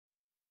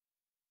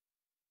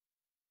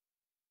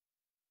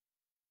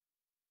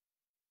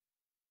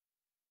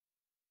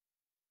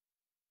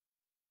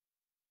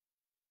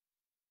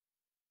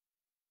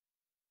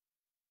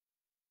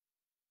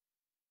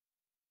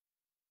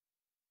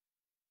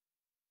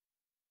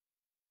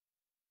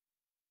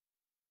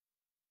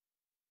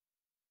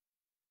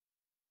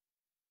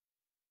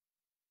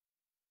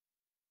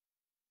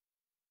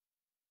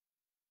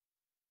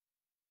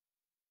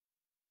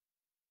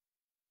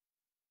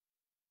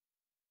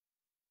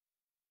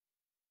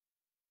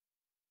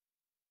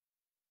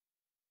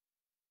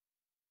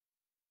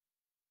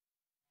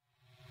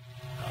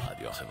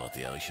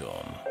החברתי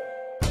הראשון.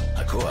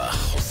 הכוח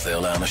חוסר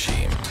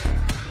לאנשים.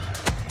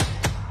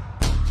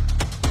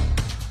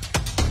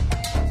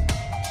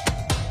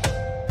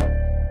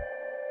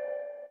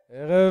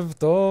 ערב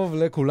טוב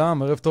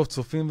לכולם, ערב טוב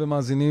צופים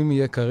ומאזינים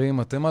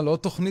יקרים. אתם על עוד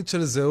תוכנית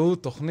של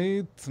זהות,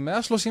 תוכנית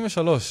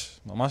 133,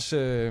 ממש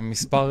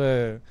מספר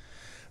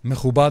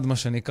מכובד מה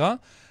שנקרא.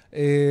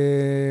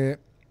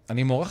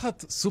 אני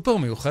מורחת סופר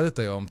מיוחדת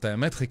היום, את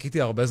האמת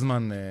חיכיתי הרבה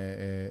זמן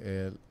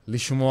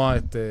לשמוע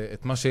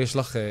את מה שיש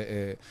לך,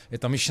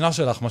 את המשנה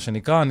שלך מה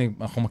שנקרא,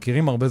 אנחנו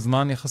מכירים הרבה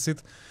זמן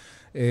יחסית.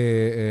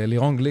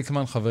 לירון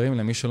גליקמן, חברים,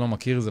 למי שלא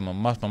מכיר זה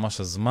ממש ממש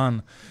הזמן,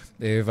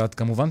 ואת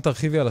כמובן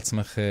תרחיבי על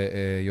עצמך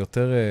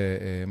יותר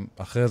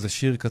אחרי איזה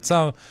שיר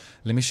קצר.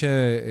 למי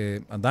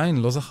שעדיין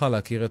לא זכה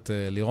להכיר את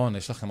לירון,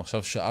 יש לכם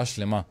עכשיו שעה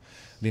שלמה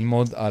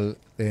ללמוד על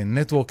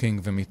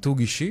נטוורקינג ומיתוג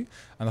אישי.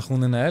 אנחנו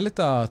ננהל את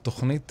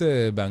התוכנית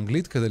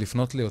באנגלית כדי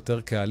לפנות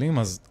ליותר קהלים,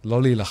 אז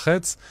לא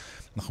להילחץ.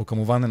 אנחנו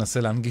כמובן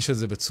ננסה להנגיש את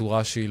זה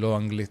בצורה שהיא לא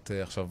אנגלית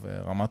עכשיו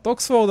רמת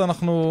אוקספורד.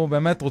 אנחנו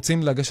באמת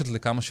רוצים לגשת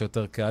לכמה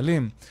שיותר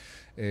קהלים.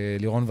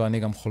 לירון ואני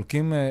גם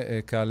חולקים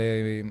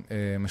קהלי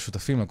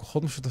משותפים,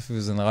 לקוחות משותפים,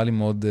 וזה נראה לי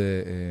מאוד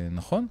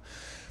נכון.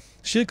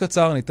 שיר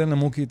קצר, ניתן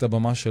למוקי את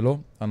הבמה שלו.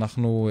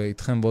 אנחנו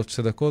איתכם בעוד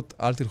 2 דקות,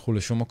 אל תלכו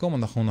לשום מקום.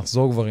 אנחנו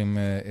נחזור כבר עם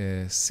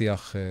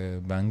שיח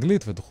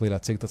באנגלית, ותוכלי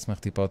להציג את עצמך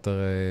טיפה יותר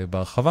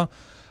בהרחבה.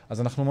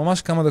 אז אנחנו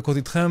ממש כמה דקות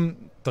איתכם.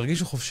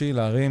 תרגישו חופשי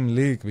להרים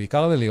לי,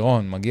 בעיקר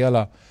ללירון, מגיע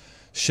לה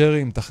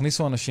שרים,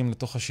 תכניסו אנשים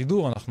לתוך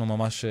השידור. אנחנו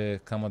ממש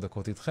כמה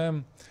דקות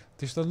איתכם.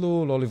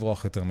 תשתדלו לא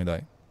לברוח יותר מדי.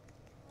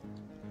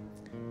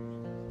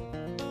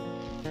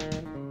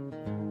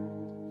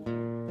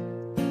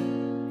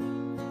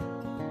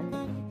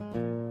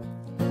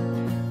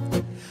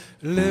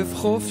 לב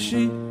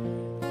חופשי,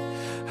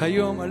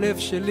 היום הלב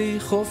שלי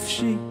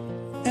חופשי,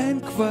 אין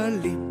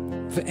כבלים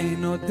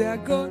ואין עוד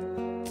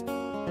דאגות,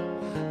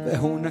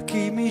 והוא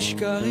נקי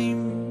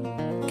משקרים,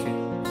 כן,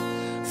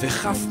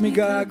 וחף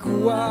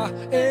מגעגוע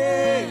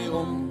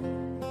עירום.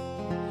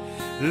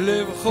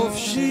 לב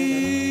חופשי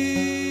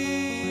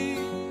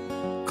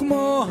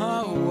כמו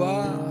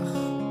הרוח,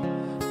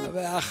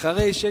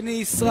 ואחרי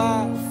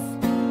שנשרף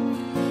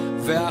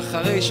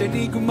ואחרי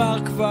שנגמר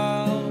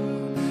כבר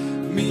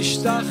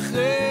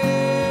משתחרר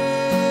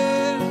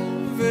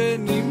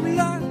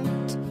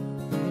ונמלט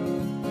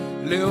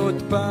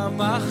לעוד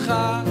פעם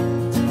אחת.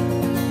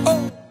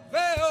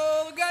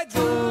 ואור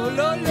גדול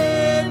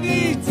עולה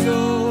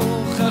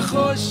מתוך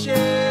החושך,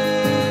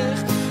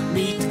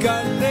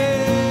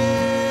 מתגלה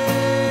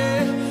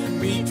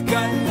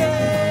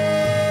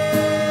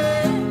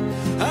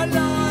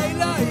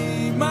הלילה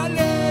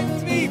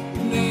ימלט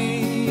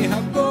מפני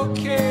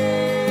הבוקר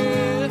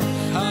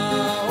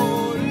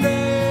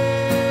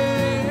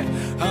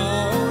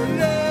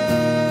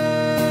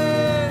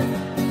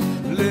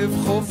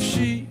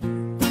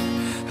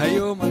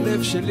היום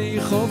הלב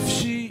שלי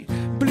חופשי,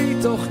 בלי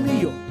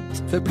תוכניות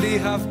ובלי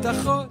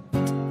הבטחות,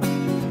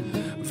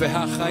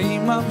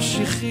 והחיים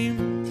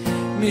ממשיכים,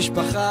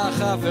 משפחה,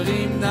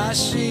 חברים,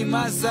 נשים,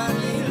 אז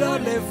אני לא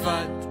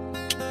לבד,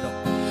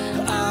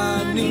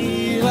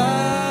 אני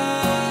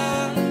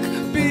רק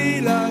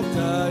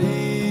בלעדייך.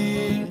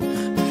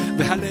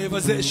 והלב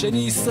הזה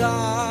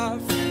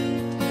שנשרף,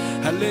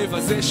 הלב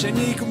הזה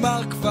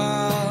שנגמר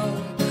כבר,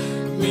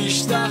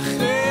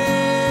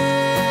 משתחרר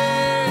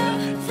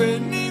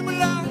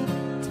ונמלט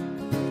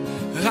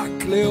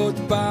רק לעוד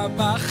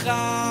פעם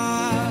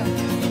אחת.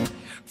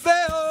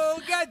 ואור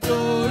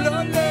גדול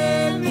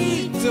עולה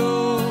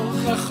מתוך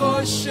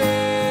החושך,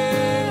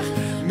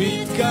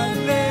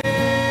 מתגלה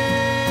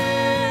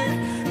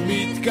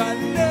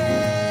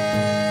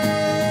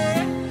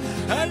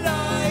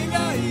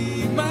הלילה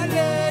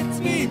ימלט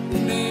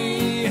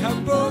מפני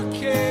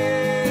הבוקר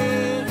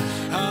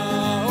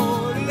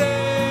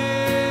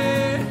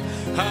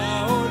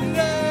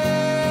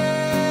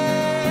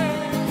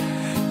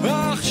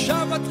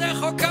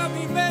רחוקה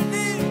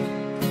ממני,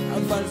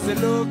 אבל זה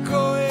לא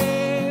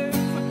כואב,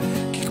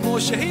 כי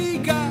כמו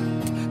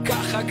שהגעת,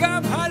 ככה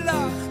גם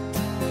הלכת,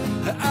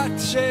 את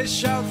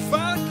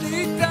ששברת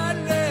לי את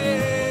הלב.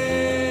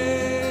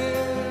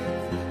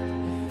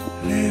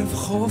 לב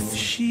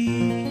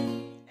חופשי.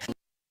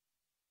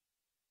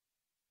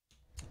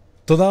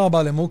 תודה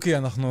רבה למוקי,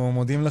 אנחנו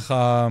מודים לך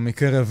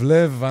מקרב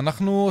לב,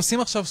 ואנחנו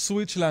עושים עכשיו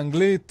סוויץ'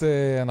 לאנגלית.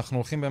 אנחנו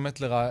הולכים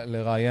באמת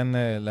לראיין,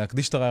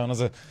 להקדיש את הרעיון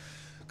הזה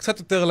קצת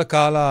יותר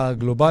לקהל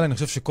הגלובלי. אני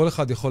חושב שכל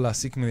אחד יכול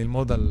להסיק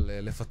מללמוד על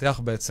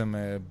לפתח בעצם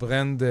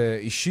ברנד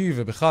אישי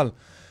ובכלל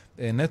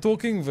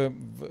נטוורקינג,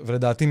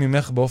 ולדעתי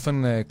ממך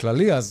באופן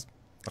כללי. אז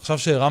עכשיו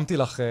שהרמתי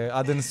לך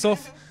עד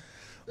אינסוף,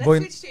 Let's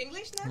switch to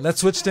English now? Let's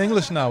switch to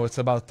English now. It's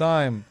about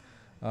time.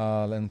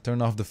 And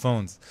turn off the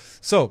phones.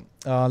 So,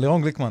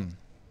 Lirone Glikman.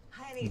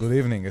 Hi, Elise. Good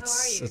evening. How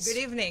are you?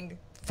 Good evening.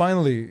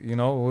 Finally, you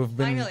know,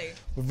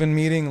 we've been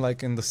meeting like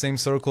in the same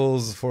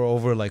circles for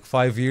over like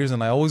 5 years,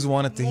 and I always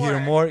wanted to hear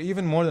more,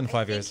 even more than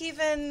 5 years. I think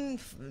even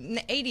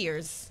 8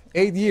 years.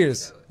 8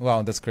 years.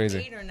 Wow, that's crazy.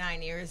 8 or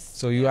 9 years.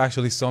 So you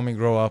actually saw me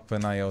grow up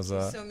when I was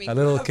a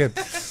little kid.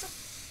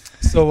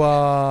 So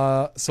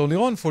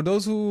Lirone, for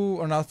those who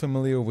are not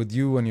familiar with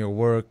you and your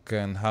work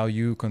and how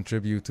you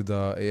contribute to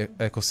the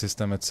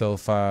ecosystem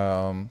itself,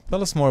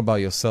 tell us more about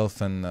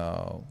yourself and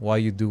why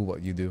you do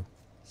what you do.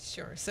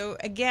 Sure. So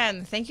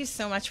again, thank you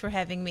so much for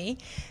having me.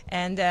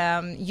 And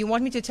you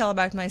want me to tell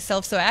about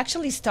myself. So I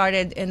actually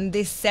started in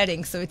this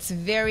setting. So it's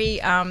very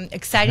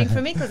exciting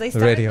for me because I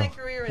started my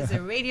career as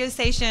a radio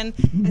station,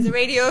 as a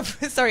radio,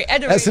 sorry,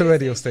 at a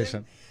radio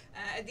station.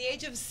 At the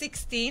age of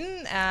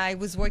 16, I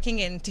was working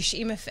in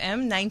 90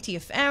 FM, 90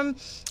 FM.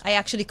 I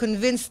actually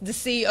convinced the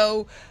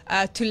CEO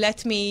to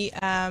let me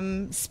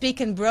speak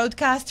and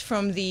broadcast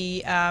from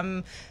the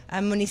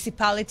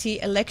municipality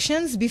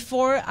elections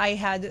before I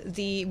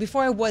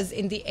was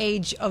in the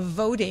age of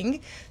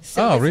voting.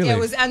 So really? I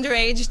was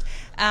underage.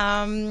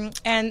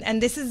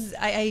 And this is,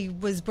 I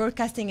was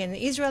broadcasting in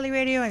Israeli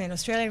radio and in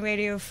Australian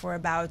radio for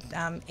about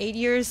 8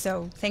 years.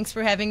 So thanks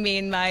for having me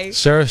in my...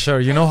 Sure.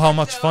 You know how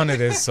much fun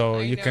it is, so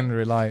you can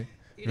relate.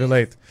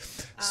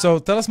 So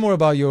tell us more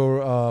about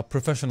your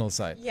professional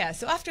side. Yeah,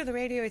 so after the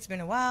radio, it's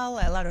been a while,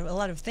 a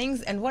lot of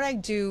things. And what I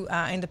do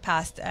in the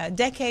past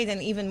decade,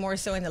 and even more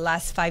so in the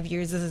last 5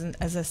 years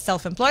as a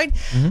self-employed,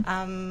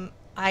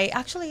 I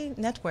actually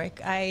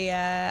network.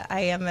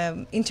 I am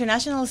an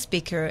international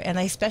speaker, and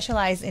I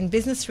specialize in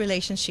business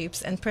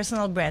relationships and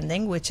personal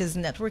branding, which is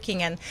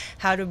networking and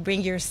how to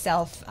bring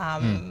yourself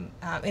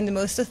in the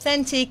most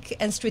authentic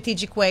and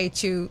strategic way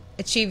to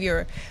achieve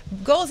your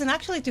goals and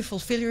actually to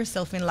fulfill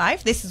yourself in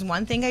life. This is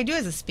one thing I do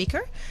as a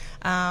speaker.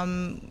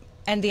 And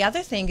the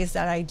other thing is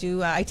that I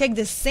take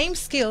the same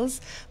skills,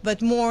 but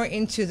more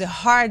into the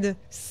hard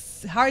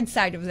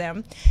side of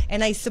them,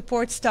 and I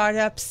support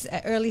startups,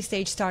 early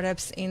stage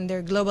startups in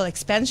their global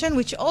expansion,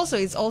 which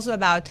is also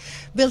about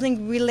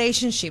building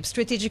relationships,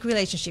 strategic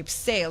relationships,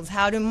 sales,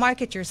 how to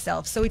market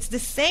yourself. So it's the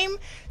same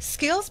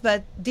skills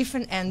but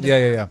different end.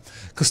 Yeah.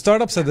 Because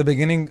startups at the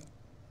beginning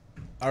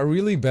are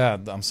really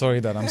bad. I'm sorry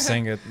that I'm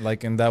saying it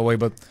like in that way,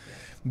 but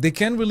they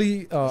can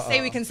really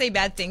we can say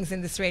bad things in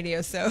this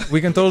radio, so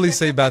we can totally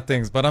say bad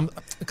things, but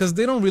because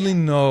they don't really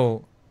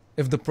know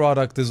if the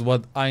product is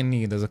what I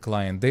need as a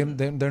client.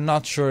 They're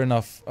not sure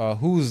enough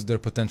who's their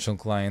potential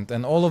client.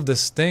 And all of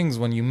these things,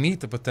 when you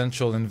meet a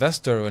potential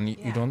investor and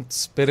you don't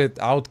spit it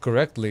out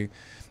correctly,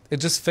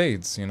 it just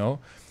fades, you know?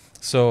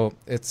 So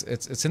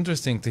it's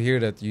interesting to hear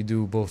that you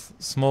do both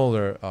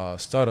smaller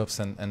startups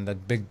and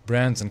that big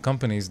brands and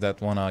companies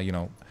that want to, you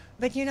know...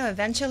 But, you know,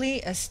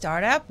 eventually a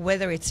startup,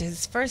 whether it's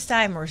his first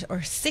time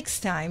or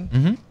sixth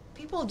time,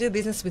 people do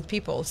business with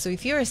people. So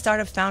if you're a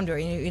startup founder,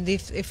 and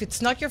if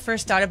it's not your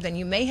first startup, then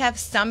you may have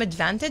some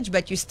advantage,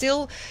 but you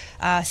still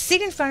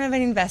sit in front of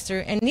an investor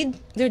and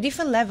there are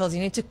different levels.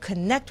 You need to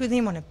connect with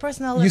him on a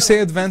personal level. You say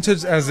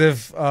advantage as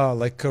if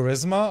like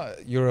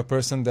charisma, you're a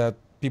person that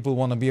people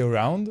want to be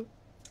around?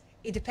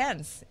 It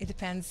depends. It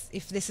depends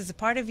if this is a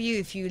part of you,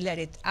 if you let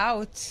it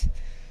out.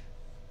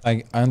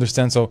 I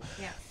understand. So,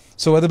 yeah.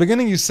 So at the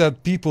beginning you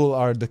said people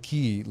are the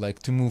key, like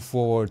to move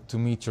forward, to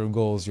meet your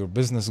goals, your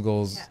business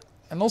goals. Yeah.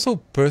 And also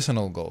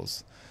personal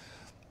goals.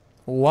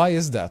 Why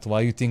is that?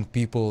 Why you think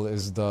people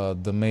is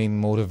the main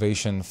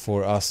motivation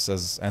for us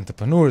as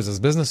entrepreneurs, as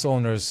business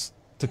owners,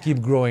 to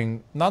keep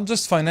growing, not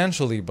just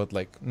financially, but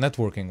like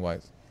networking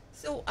wise?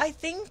 So I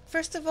think,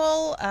 first of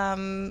all,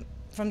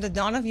 from the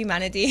dawn of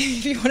humanity,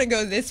 if you want to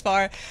go this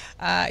far,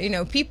 you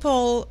know,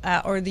 people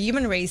or the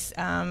human race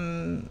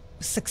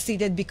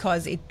succeeded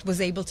because it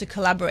was able to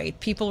collaborate.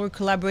 People were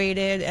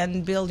collaborated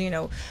and build, you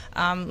know,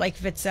 like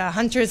if it's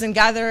hunters and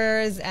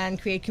gatherers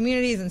and create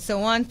communities and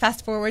so on.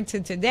 Fast forward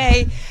to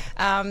today,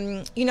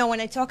 you know,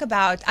 when I talk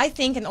about, I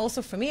think, and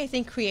also for me, I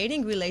think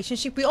creating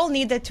relationship, we all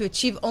need that to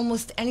achieve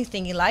almost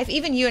anything in life.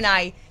 Even you and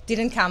I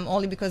didn't come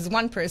only because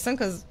one person,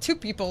 because two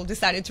people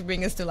decided to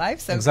bring us to life.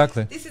 So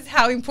exactly. This is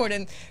how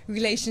important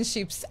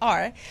relationships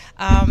are.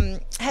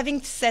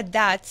 Having said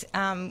that,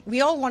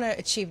 we all want to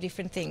achieve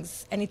different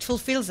things, and it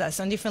fulfills us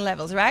on different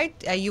levels, right?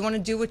 You want to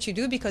do what you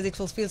do because it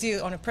fulfills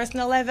you on a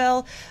personal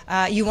level.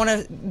 You want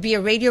to be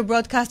a radio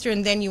broadcaster,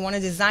 and then you want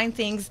to design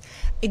things.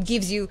 It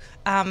gives you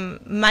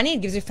money,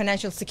 it gives you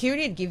financial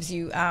security, it gives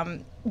you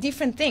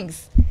different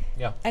things.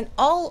 Yeah. And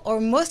all or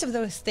most of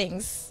those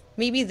things,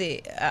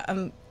 maybe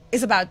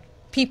is about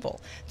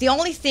people. The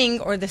only thing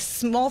or the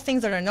small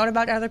things that are not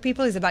about other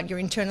people is about your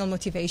internal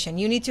motivation.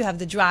 You need to have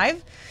the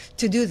drive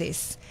to do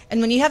this. And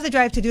when you have the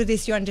drive to do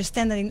this, you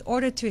understand that in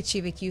order to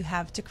achieve it, you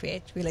have to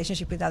create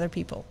relationship with other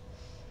people.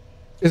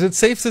 Is it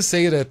safe to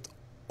say that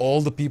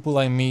all the people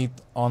I meet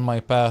on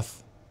my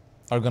path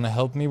are going to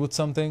help me with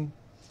something?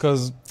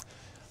 Because...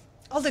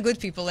 all the good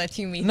people that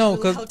you meet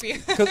will help you.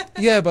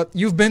 Yeah, but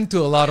you've been to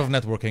a lot of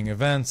networking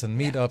events and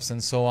meetups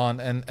and so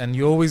on, and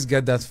you always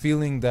get that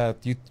feeling that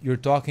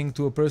you're talking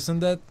to a person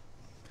that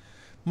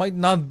might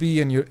not be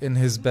in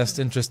his best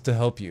interest to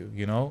help you,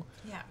 you know?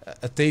 Yeah.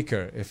 A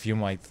taker, if you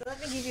might. So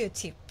let me give you a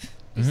tip.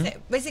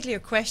 Basically,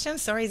 your question,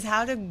 is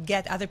how to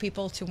get other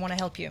people to want to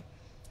help you.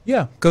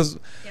 Yeah, because,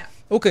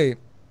 okay,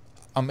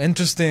 I'm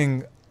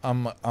interesting.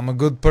 I'm a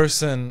good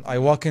person. I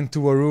walk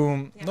into a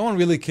room. No one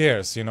really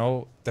cares, you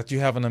know, that you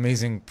have an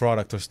amazing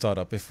product or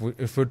startup. If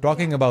we're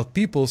talking about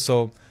people,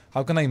 so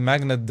how can I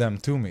magnet them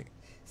to me?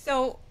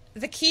 So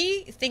the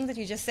key thing that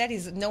you just said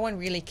is no one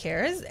really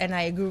cares, and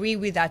I agree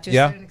with that to a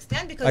certain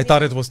extent, because I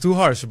thought it was too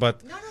harsh,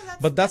 but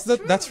that's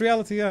that's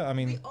reality. Yeah, I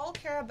mean, we all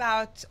care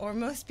about, or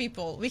most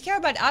people, we care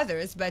about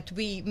others, but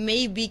we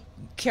may be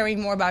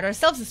caring more about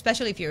ourselves,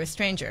 especially if you're a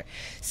stranger.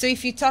 So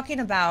if you're talking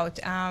about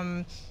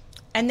a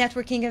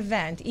networking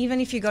event, even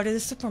if you go to the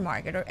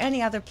supermarket or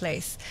any other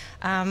place,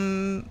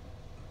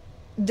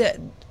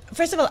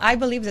 first of all, I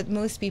believe that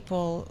most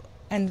people,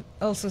 and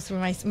also through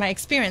my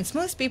experience,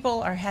 most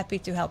people are happy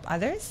to help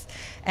others.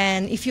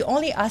 And if you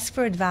only ask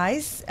for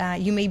advice,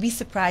 you may be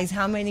surprised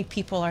how many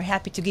people are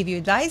happy to give you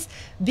advice,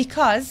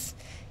 because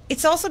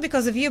it's also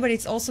because of you, but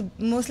it's also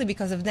mostly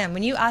because of them.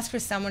 When you ask for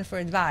someone for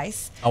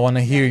advice, I want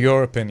to hear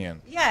your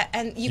opinion. Yeah,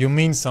 and you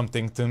mean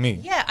something to me.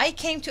 Yeah, I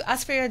came to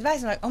ask for your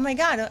advice. I'm like, oh my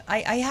God,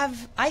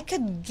 I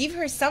could give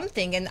her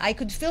something, and I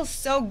could feel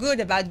so good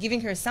about giving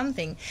her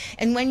something.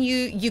 And when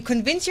you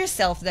convince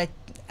yourself that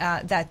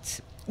that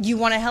you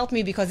want to help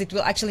me because it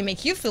will actually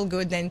make you feel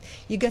good, then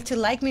you get to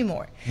like me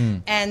more.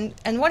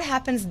 And what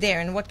happens there,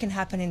 and what can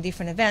happen in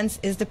different events,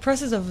 is the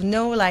process of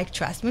know, like,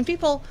 trust. When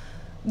people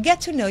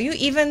get to know you,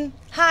 even,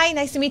 hi,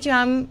 nice to meet you,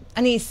 I'm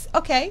Anis.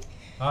 Okay.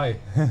 Hi.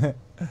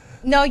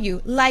 Know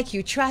you, like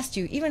you, trust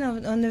you, even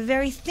on a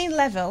very thin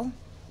level,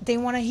 they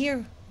want to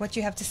hear what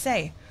you have to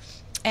say.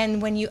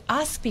 And when you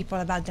ask people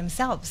about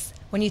themselves,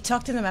 when you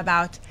talk to them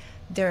about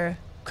their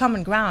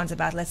common grounds,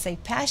 about, let's say,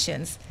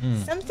 passions,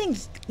 something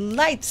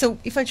light. So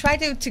if I try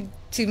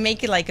to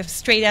make it like a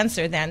straight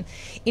answer, then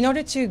in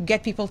order to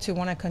get people to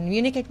want to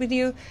communicate with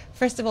you,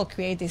 first of all,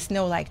 create this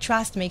know, like,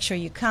 trust. Make sure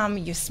you come,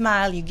 you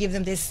smile, you give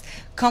them this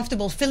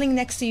comfortable feeling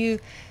next to you,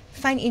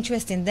 find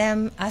interest in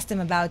them, ask them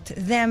about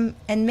them,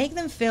 and make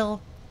them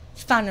feel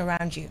fun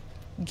around you.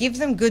 Give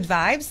them good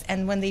vibes,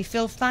 and when they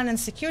feel fun and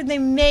secure, they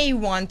may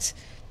want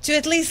to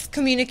at least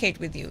communicate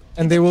with you.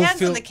 And it they will depends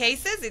feel on the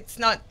cases. It's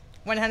not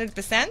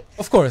 100%.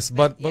 Of course,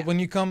 but when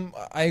you come,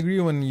 I agree,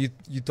 when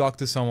you talk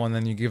to someone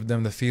and you give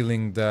them the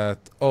feeling that,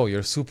 oh,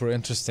 you're super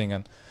interesting,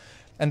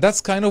 and that's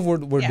kind of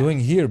what we're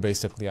doing here,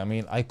 basically. I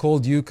mean, I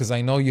called you because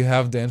I know you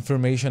have the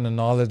information and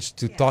knowledge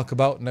to talk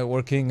about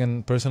networking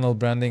and personal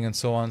branding and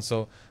so on,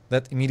 so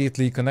that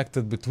immediately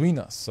connected between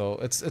us. So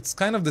it's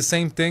kind of the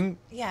same thing.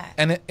 Yeah.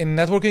 And in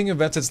networking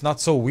events, it's not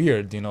so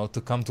weird, you know,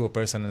 to come to a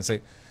person and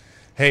say,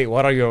 hey,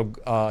 what are your,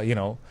 you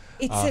know,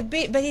 it's a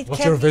bit, but it what's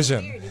can your be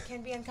vision? weird. It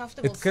can be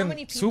uncomfortable. It can So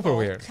many super people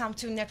weird. come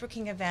to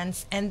networking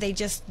events and they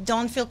just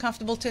don't feel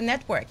comfortable to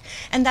network.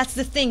 And that's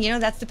the thing, you know,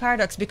 that's the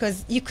paradox,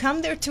 because you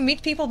come there to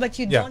meet people, but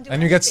you don't do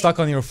and you get anything. stuck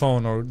on your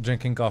phone or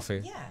drinking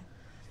coffee. Yeah.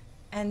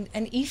 And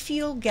if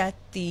you get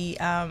the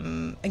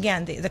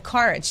again the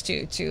courage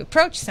to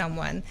approach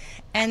someone,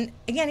 and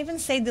again even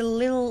say the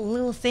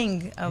little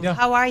thing of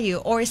how are you,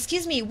 or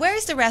excuse me, where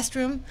is the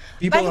restroom?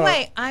 By the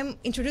way,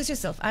 introduce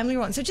yourself, I'm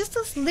Lirone. So just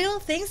those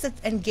little things that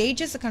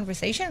engages the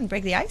conversation and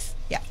break the ice.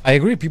 Yeah, I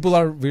agree. People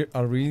are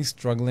really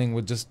struggling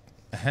with just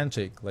a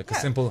handshake, like a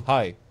simple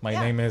hi, my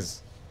name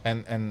is,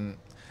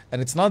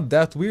 and it's not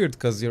that weird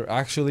because you're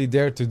actually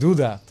there to do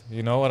that.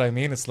 You know what I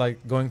mean? It's like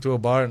going to a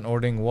bar and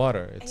ordering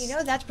water. And you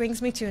know, that brings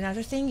me to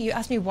another thing. You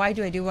asked me, why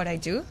do I do what I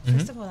do?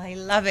 First of all, I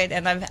love it.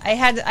 And I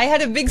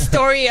had a big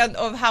story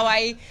of how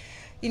I,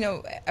 you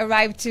know,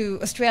 arrived to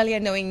Australia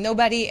knowing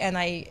nobody, and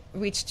I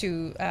reached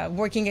to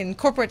working in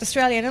corporate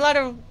Australia, and a lot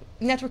of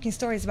networking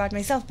stories about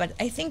myself. But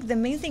I think the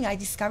main thing I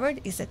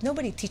discovered is that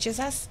nobody teaches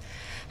us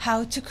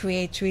how to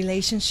create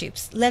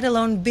relationships, let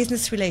alone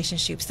business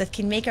relationships that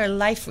can make our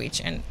life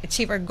rich and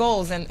achieve our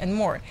goals and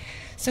more.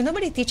 So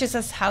nobody teaches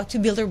us how to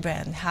build our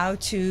brand, how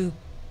to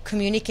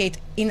communicate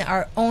in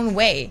our own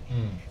way.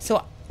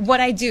 So what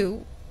I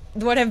do,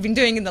 what I've been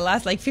doing in the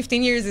last like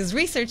 15 years is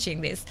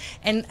researching this,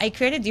 and I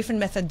created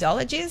different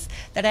methodologies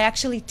that I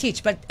actually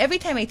teach. But every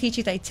time I teach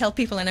it, I tell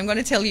people, and I'm going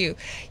to tell you,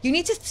 you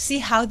need to see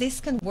how this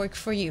can work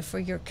for you, for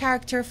your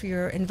character, for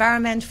your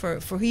environment,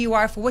 for who you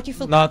are, for what you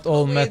feel. Not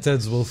all with.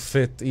 methods will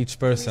fit each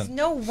person. There's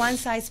no one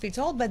size fits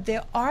all, but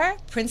there are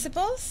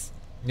principles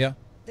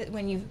that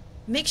when you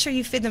make sure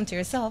you fit them to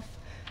yourself,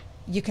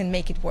 you can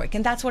make it work.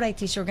 And that's what I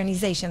teach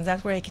organizations.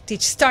 That's where I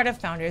teach startup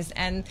founders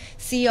and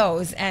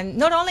CEOs, and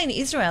not only in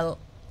Israel,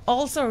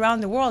 also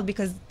around the world,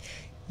 because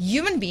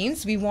human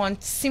beings, we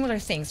want similar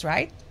things,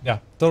 right? Yeah,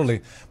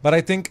 totally. But I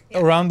think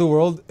around the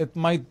world, it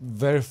might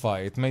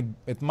verify. It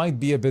might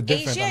be a bit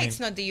different. Asia, it's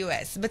not the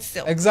US, but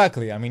still.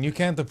 Exactly. I mean, you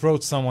can't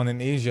approach someone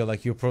in Asia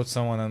like you approach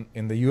someone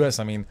in the US.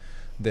 I mean,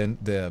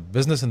 the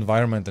business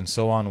environment and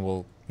so on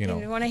will, you know.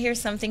 You want to hear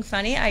something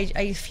funny?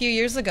 A few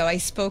years ago, I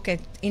spoke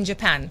in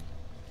Japan.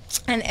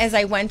 And as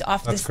I went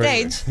off the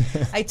stage,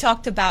 I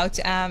talked about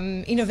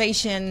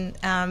innovation.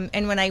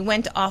 And when I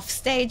went off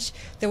stage,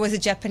 there was a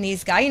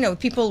Japanese guy. You know,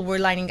 people were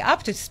lining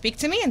up to speak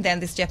to me. And then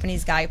this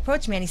Japanese guy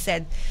approached me and he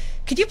said,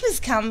 could you please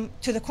come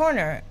to the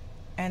corner?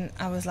 And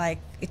I was like,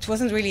 it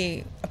wasn't really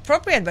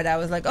appropriate, but I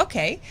was like,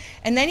 okay.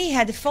 And then he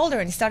had a folder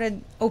and he started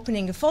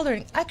opening a folder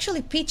and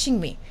actually pitching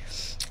me.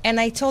 And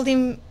I told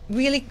him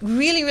really,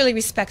 really, really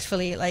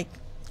respectfully, like,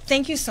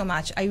 thank you so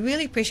much. I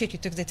really appreciate you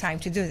took the time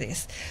to do this.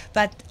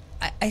 But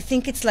I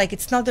think it's like,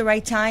 it's not the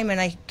right time and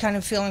I kind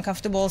of feel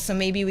uncomfortable, so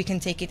maybe we can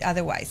take it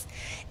otherwise.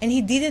 And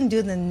he didn't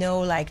do the no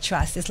like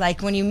trust. It's like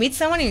when you meet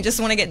someone and you just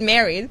want to get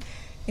married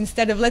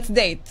instead of let's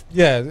date.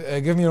 Yeah,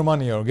 give me your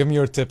money or give me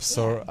your tips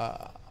or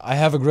I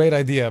have a great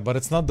idea, but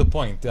it's not the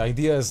point. The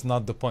idea is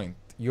not the point.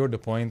 You're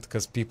the point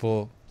because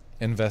people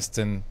invest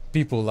in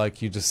people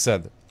like you just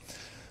said.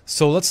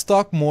 So let's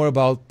talk more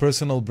about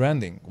personal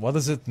branding. What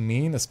does it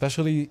mean,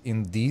 especially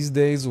in these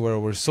days where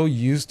we're so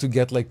used to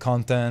get like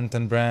content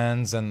and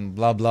brands and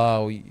blah,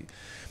 blah.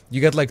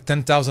 You get like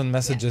 10,000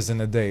 messages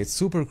in a day. It's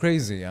super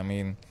crazy. I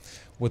mean,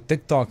 with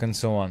TikTok and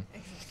so on.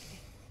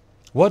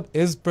 What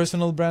is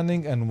personal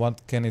branding and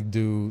what can it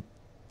do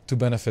to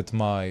benefit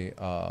my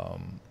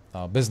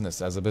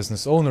business as a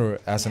business owner,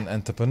 as an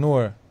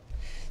entrepreneur?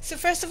 So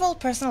first of all,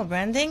 personal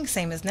branding,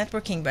 same as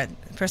networking, but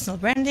personal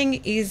branding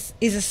is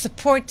a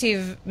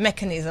supportive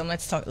mechanism.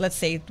 Let's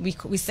say we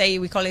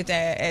call it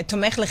a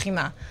tomech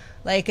lechima,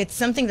 like it's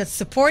something that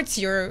supports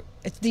the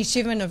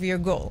achievement of your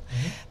goal.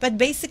 But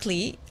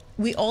basically,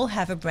 we all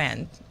have a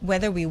brand,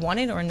 whether we want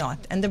it or not.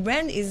 And the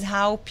brand is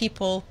how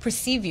people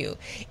perceive you,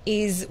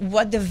 is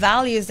what the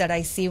values that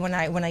I see when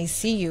I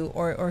see you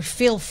or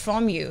feel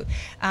from you,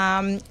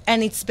 and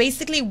it's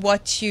basically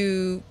what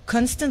you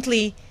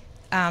constantly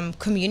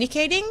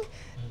communicating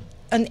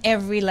on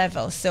every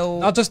level. So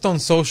not just on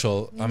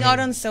social.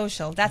 On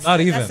social. That's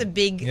a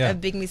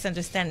big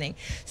misunderstanding.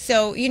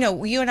 So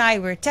you and I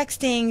were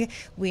texting,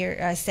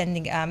 we're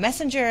sending a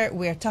messenger,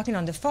 we're talking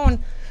on the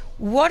phone.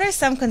 What are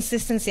some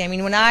consistency? I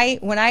mean, when I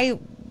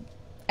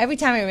every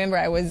time I remember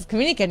I was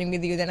communicating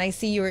with you, then I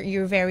see you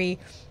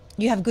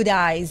have good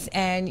eyes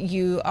and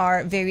you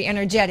are very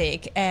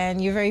energetic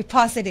and you're very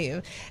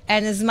positive.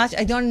 And as much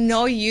I don't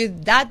know you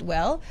that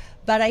well,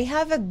 but I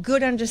have a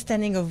good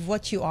understanding of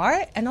what you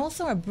are, and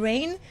also our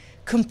brain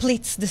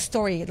completes the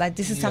story. Like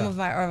this is some of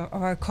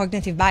our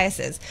cognitive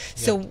biases.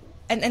 So,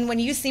 and when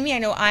you see me, I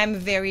know I'm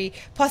very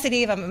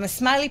positive. I'm a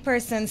smiley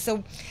person.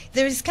 So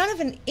there is kind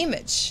of an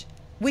image,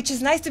 which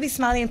is nice to be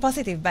smiley and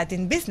positive. But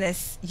in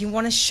business, you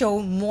want to show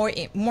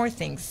more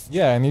things.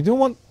 Yeah, and you don't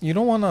want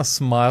to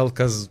smile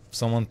because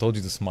someone told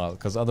you to smile,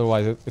 because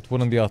otherwise it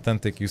wouldn't be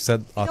authentic. You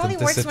said authenticity. It only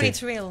works when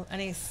it's real,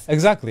 Anis.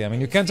 Exactly. I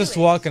mean, you can't just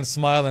walk and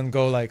smile and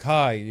go like,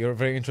 "Hi, you're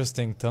very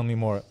interesting. Tell me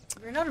more."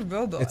 We're not a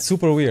robot. It's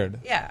super weird.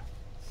 Yeah.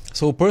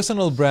 So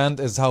personal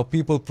brand is how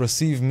people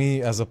perceive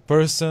me as a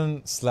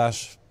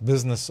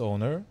person/business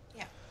owner.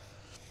 Yeah.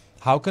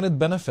 How can it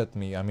benefit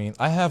me? I mean,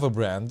 I have a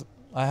brand.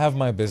 I have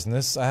my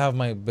business. I have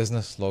my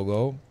business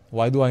logo.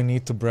 Why do I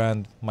need to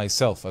brand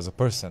myself as a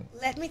person?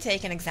 Let me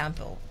take an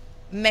example.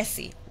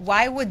 Messi.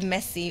 Why would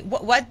Messi?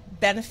 What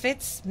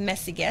benefits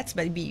Messi gets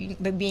by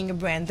being a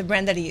brand, the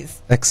brand that he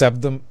is?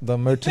 Except the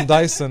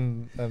merchandise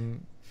and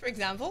for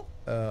example,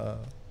 a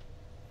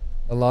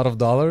lot of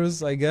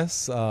dollars, I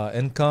guess,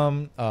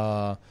 income.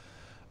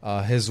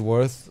 His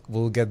worth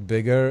will get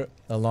bigger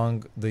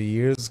along the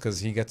years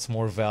because he gets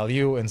more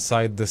value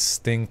inside this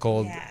thing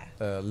called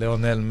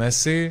Lionel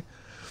Messi.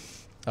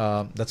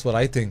 That's what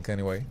I think,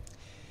 anyway.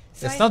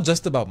 So it's not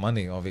just about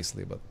money,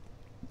 obviously, but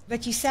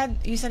you said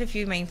a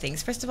few main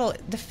things. First of all,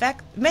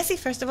 Messi.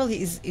 First of all,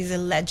 is a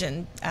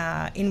legend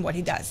in what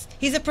he does.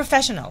 He's a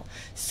professional.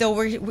 So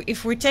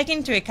if we're taking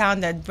into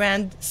account that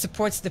brand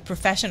supports the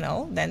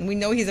professional, then we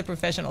know he's a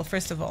professional.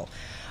 First of all.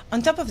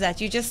 On top of that,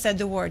 you just said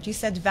the word, you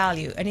said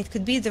value, and it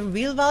could be the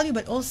real value,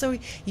 but also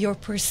your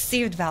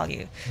perceived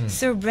value.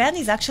 So brand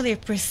is actually a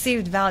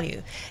perceived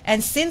value.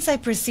 And since I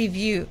perceive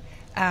you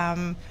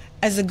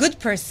as a good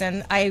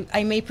person,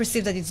 I may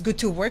perceive that it's good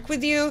to work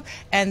with you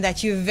and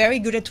that you're very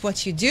good at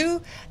what you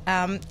do.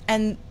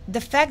 And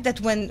the fact that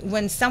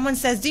when someone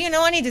says, do you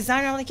know any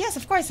designer? I'm like, yes,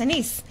 of course,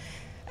 Anis.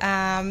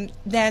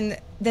 Then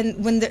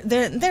when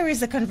there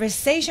is a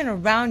conversation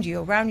around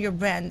you, around your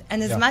brand,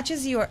 and as much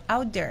as you're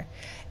out there,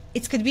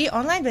 it could be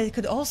online, but it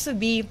could also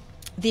be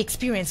the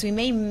experience. We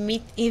may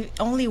meet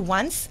only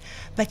once,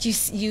 but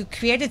you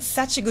created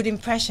such a good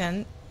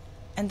impression,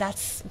 and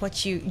that's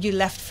what you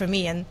left for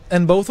me.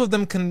 And both of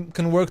them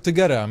can work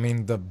together. I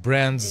mean, the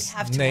brand's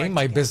name,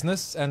 my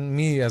business, and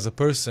me as a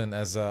person,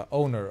 as a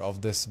owner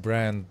of this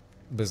brand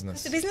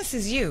business. The business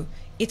is you.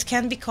 It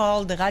can be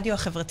called the Radio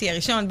Chavrati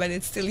Arishon, but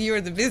it's still you're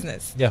the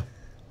business. Yeah.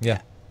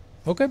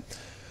 Okay.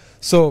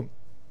 So,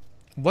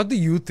 what do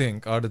you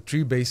think are the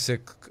three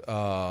basic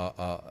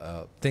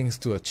things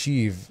to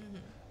achieve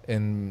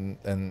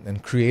in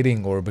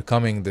creating or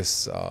becoming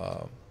this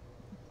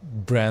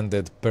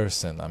branded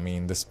person? I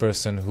mean, this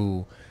person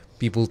who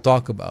people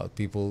talk about,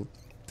 people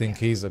think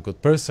he's a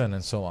good person,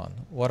 and so on.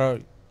 What are,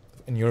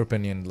 in your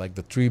opinion, like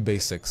the three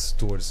basics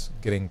towards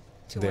getting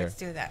there?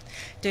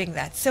 Doing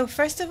that. So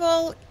first of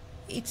all,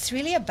 it's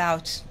really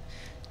about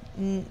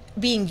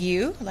being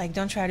you. Like,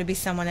 don't try to be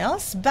someone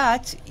else,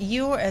 but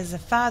you as a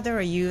father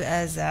or you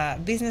as a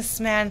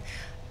businessman,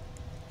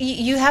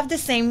 you have the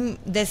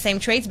same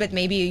traits, but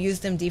maybe you use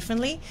them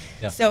differently.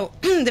 Yeah. So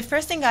the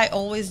first thing I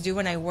always do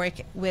when I work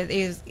with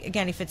is,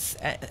 again, if it's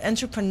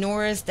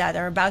entrepreneurs that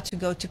are about to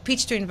go to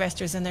pitch to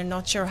investors and they're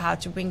not sure how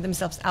to bring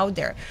themselves out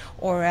there,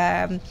 or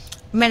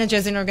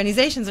managers in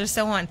organizations or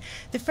so on,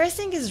 the first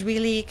thing is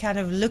really kind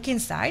of look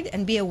inside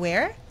and be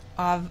aware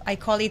of, I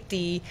call it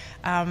the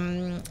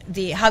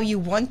how you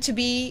want to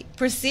be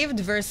perceived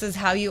versus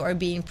how you are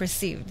being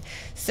perceived.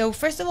 So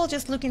first of all,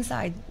 just look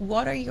inside.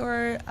 What are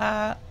your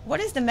what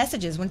is the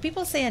messages when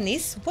people say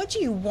Anis? What do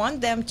you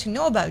want them to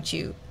know about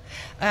you?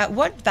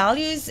 What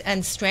values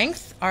and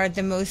strengths are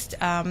the most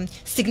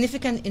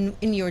significant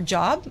in your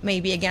job?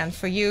 Maybe, again,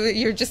 for you,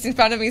 you're just in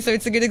front of me, so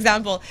it's a good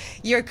example.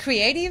 You're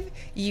creative,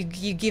 you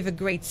give a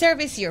great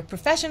service, you're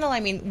professional. I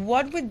mean,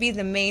 what would be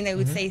the main, I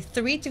would say,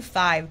 3 to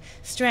 5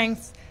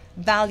 strengths,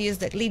 values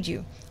that lead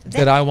you?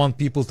 That I want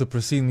people to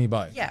perceive me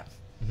by. Yeah.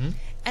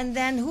 And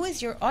then who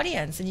is your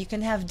audience? And you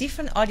can have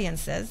different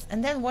audiences.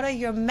 And then what are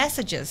your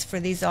messages for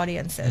these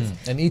audiences?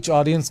 And each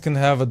audience can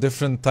have a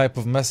different type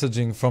of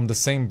messaging from the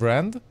same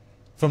brand,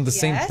 from the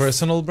same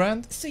personal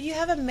brand. So you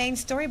have a main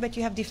story, but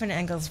you have different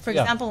angles. For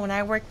Yeah. example, when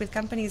I work with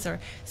companies or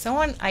so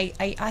on,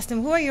 I ask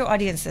them, who are your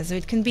audiences? So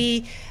it can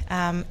be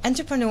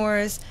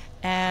entrepreneurs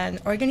and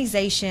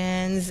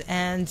organizations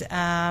and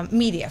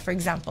media, for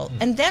example.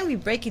 And then we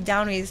break it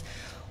down with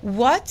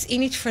what's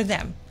in it for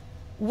them.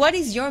 What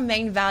is your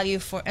main value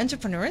for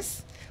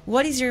entrepreneurs?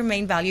 What is your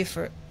main value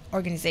for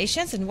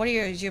organizations? And what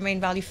is your main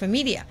value for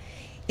media?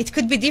 It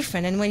could be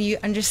different. And when you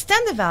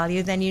understand the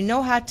value, then you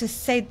know how to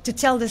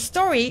tell the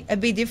story a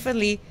bit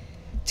differently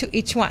to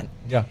each one.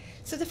 Yeah.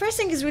 So the first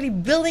thing is really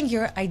building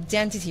your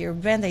identity, your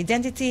brand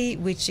identity,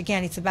 which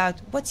again, it's about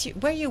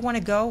where you want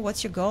to go,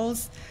 what's your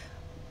goals,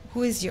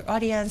 who is your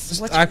audience,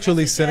 Just what's your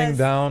actually sitting messages.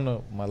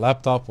 down, my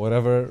laptop,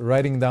 whatever,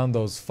 writing down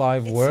those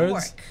 5 It's words.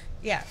 work.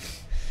 Yeah.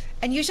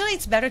 And usually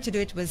it's better to do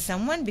it with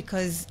someone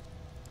because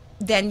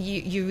then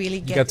you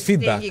really get, get this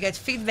feedback. thing, you get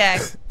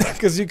feedback.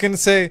 Because you can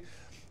say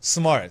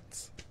smart,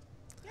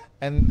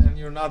 and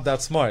you're not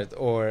that smart,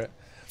 or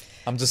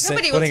I'm just saying,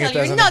 Nobody will putting tell it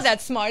you as you're an not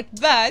that smart,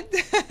 but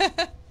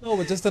no,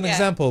 but just an Yeah.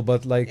 example.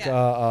 But like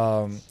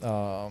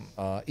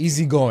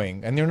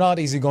easygoing, and you're not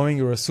easygoing.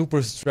 You're a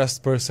super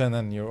stressed person,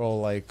 and you're all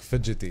like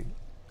fidgety.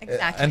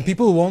 Exactly. And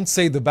people won't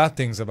say the bad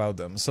things about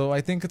them. So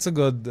I think it's a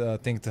good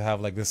thing to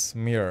have like this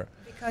mirror.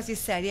 because you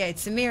said, yeah,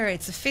 it's a mirror,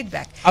 it's a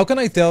feedback. How can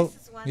I tell?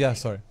 This is one Yeah, thing.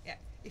 sorry. Yeah,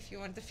 if you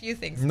want a few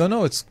things.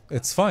 No,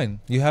 it's fine.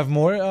 You have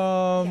more.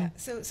 Yeah.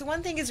 So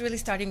one thing is really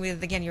starting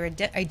with, again, your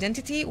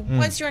identity.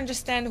 Once you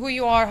understand who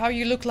you are, how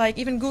you look like,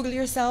 even Google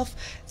yourself,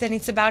 then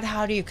it's about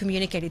how do you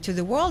communicate it to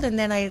the world. And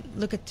then I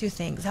look at 2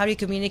 things. How do you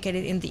communicate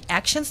it in the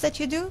actions that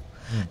you do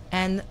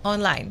and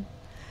online?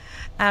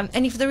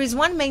 And if there is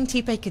one main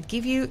tip I could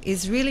give you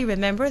is really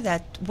remember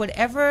that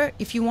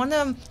if you want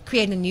to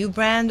create a new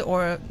brand,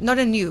 or not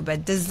a new,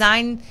 but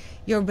design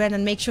your brand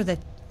and make sure that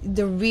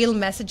the real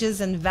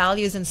messages and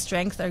values and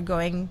strengths are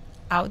going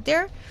out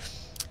there,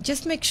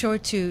 just make sure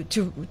to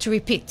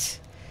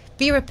repeat.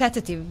 Be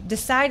repetitive.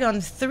 Decide on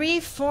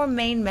 3-4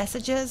 main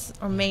messages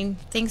or main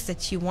things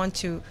that you want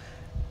to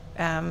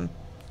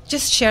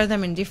just share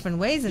them in different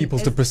ways. And People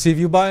to perceive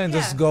you by, and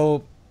Yeah. just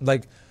go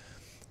like,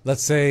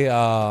 let's say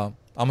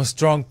I'm a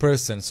strong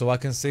person, so I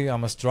can say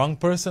I'm a strong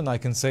person. I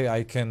can say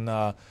I can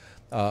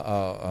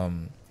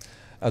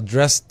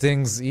address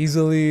things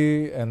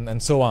easily,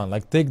 and so on.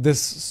 Like, take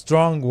this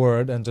strong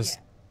word and just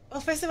Well,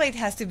 first of all, it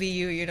has to be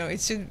you. You know,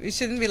 it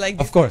shouldn't be like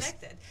Of course.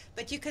 disconnected.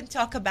 But you can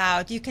talk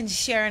about, you can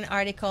share an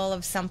article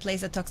of some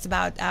place that talks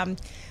about,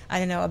 I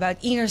don't know, about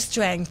inner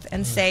strength,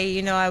 and say,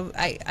 you know,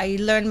 I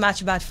learned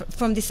much about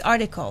from this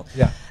article.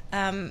 yeah.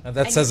 And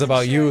that and says you can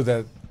about you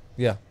share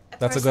that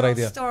that's a good personal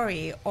idea.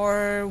 story,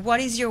 or what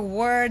is your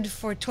word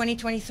for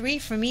 2023?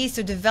 For me, is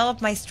to develop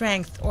my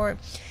strength, or,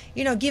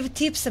 you know, give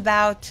tips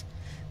about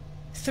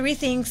 3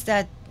 things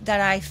that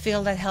I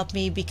feel that help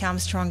me become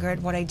stronger at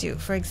what I do,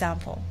 for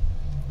example.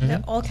 There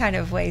are all kind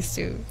of ways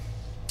to.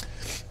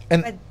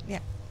 And But yeah.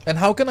 and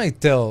how can I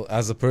tell,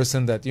 as a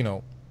person, that, you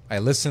know, I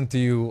listened to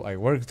you, I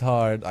worked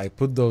hard, I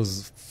put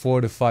those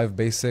 4 to 5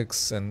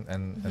 basics,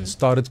 and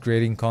started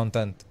creating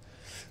content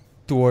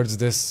towards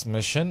this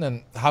mission,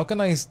 and how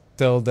can I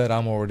tell that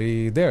I'm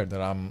already there,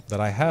 that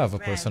I have a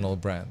Brand. personal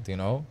brand? You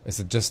know, is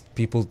it just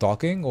people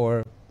talking,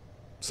 or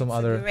some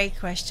other? Great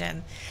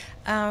question.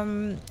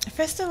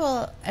 First of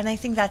all, and I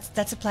think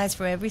that applies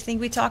for everything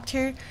we talked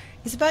here,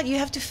 is about you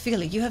have to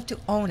feel it, you have to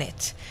own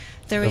it.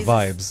 There The is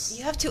vibes.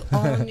 You have to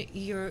own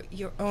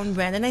your own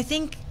brand, and I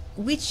think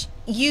which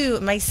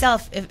you,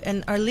 myself,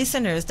 and our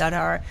listeners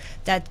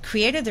that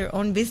created their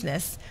own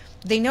business,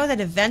 they know that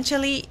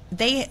eventually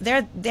they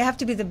have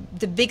to be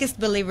the biggest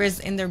believers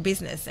in their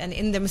business and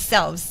in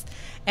themselves.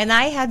 And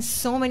I had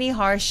so many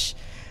harsh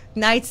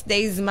nights,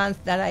 days, months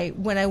that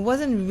when I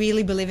wasn't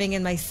really believing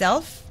in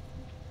myself,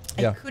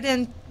 I Yeah.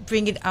 couldn't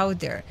bring it out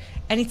there.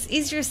 And it's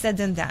easier said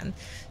than done.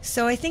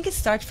 So I think it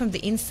starts from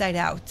the inside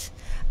out.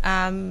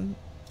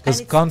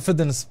 Because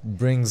confidence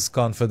brings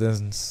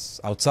confidence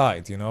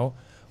outside. You know,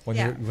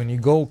 Yeah. when you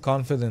go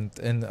confident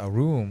in a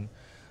room,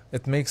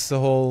 it makes the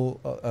whole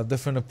a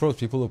different approach.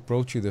 People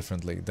approach you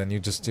differently than you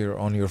just you're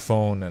on your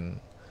phone and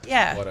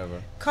Yeah.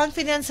 whatever.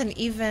 Confidence and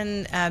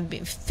even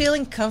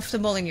feeling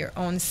comfortable in your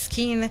own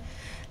skin.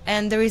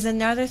 And there is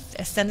another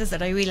sentence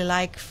that I really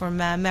like from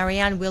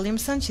Marianne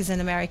Williamson. She's an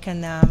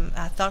American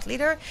thought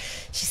leader.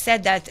 She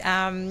said that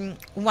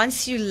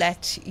once you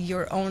let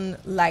your own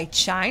light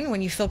shine,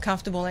 when you feel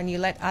comfortable and you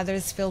let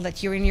others feel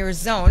that you're in your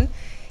zone,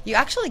 you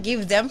actually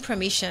give them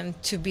permission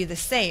to be the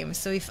same.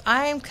 So if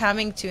I am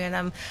coming to you and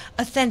I'm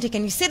authentic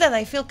and you see that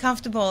I feel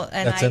comfortable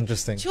and That's I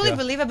interesting. truly Yeah.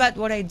 believe about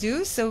what I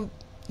do, so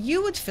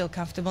you would feel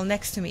comfortable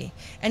next to me.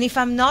 And if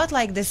I'm not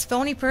like this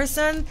phony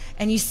person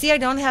and you see I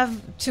don't have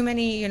too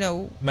many,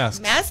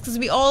 Masks.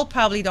 we all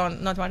probably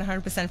don't not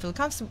 100% feel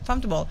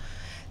comfortable,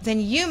 then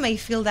you may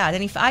feel that.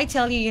 And if I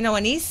tell you,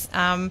 Anis,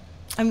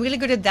 I'm really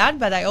good at that,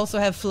 but I also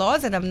have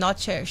flaws and I'm not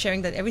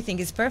sharing that everything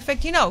is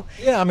perfect,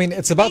 Yeah, I mean,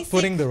 it's about basic-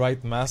 putting the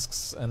right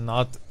masks and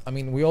not. I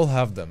mean, we all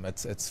have them.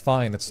 It's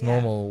fine. It's Yeah.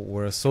 normal.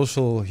 We're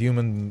social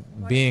human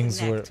beings.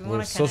 connect. We We're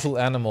wanna social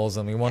animals,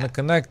 and we want to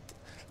Yeah. connect.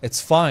 It's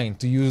fine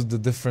to use the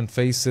different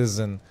faces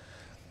and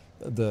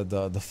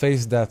the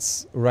face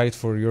that's right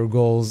for your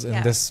goals in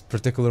Yeah. this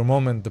particular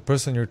moment, the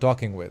person you're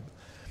talking with.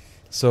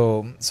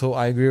 So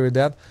I agree with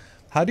that.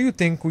 How do you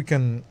think we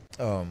can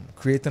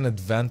create an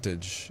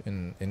advantage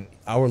in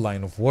our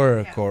line of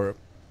work Yeah. or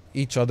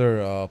each other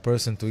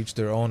person to each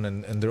their own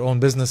and their own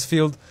business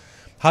field?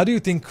 How do you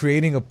think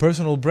creating a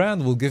personal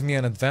brand will give me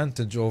an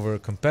advantage over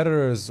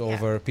competitors, Yeah.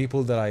 over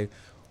people that I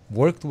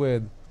worked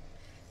with?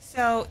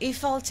 So if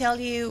I'll tell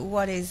you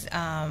what is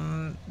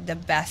the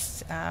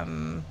best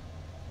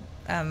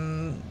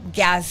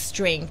gas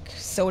drink,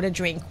 soda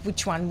drink,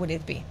 which one would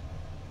it be?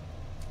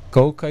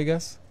 Coke, I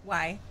guess.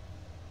 Why?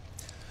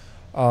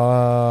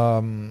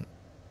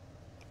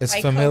 It's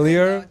Why Coke and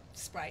familiar. not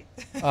Sprite.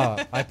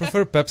 I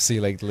prefer Pepsi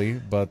lately,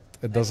 but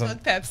it It's doesn't.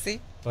 not Pepsi.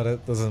 But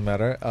it doesn't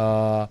matter.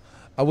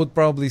 I would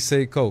probably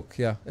say Coke.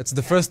 Yeah, it's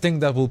the first thing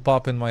that will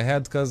pop in my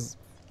head because,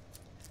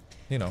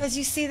 Because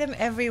you see them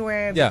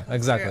everywhere. Yeah, because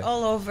exactly. they're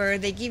all over.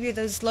 They give you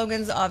those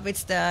slogans of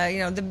it's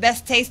the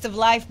best taste of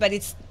life, but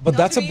it's. But not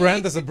that's a really.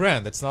 brand as a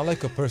brand. It's not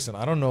like a person.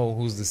 I don't know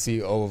who's the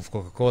CEO of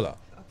Coca-Cola.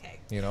 Okay.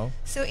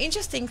 So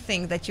interesting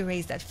thing that you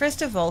raised that.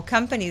 First of all,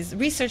 companies,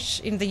 research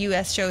in the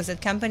US shows that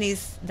companies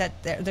that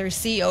their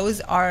CEOs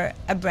are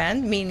a brand,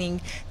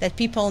 meaning that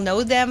people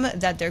know them,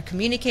 that they're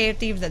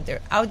communicative, that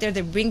they're out there,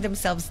 they bring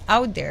themselves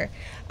out there.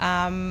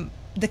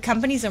 The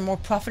companies are more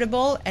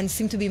profitable and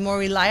seem to be more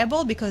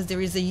reliable because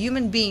there is a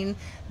human being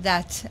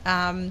that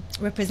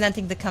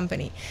representing the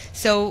company.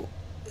 So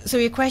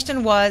your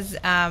question was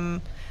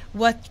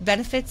what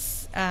benefits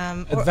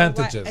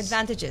Advantages.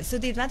 advantages. So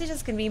the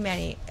advantages can be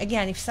many.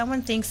 Again, if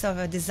someone thinks of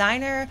a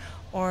designer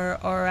or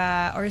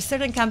a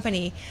certain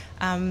company,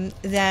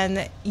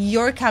 then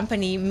your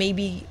company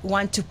maybe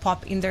want to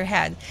pop in their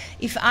head.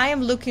 If I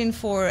am looking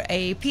for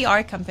a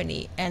PR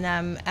company and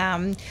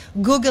I'm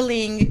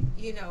Googling,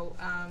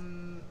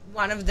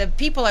 one of the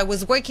people I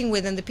was working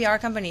with in the PR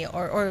company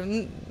or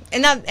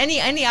not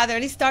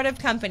any startup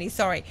company,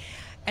 sorry.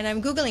 And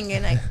I'm Googling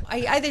and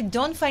I either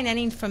don't find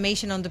any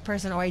information on the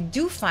person or I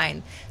do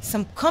find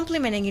some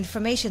complementing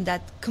information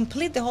that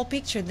complete the whole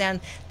picture, then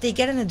they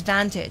get an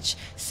advantage.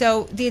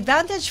 So the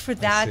advantage for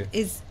that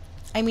is,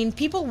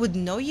 people would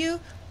know you,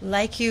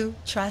 like you,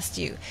 trust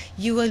you.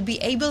 You will be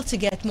able to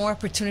get more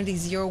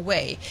opportunities your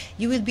way.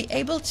 You will be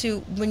able to,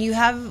 when you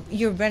have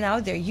your brand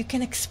out there, you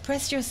can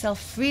express yourself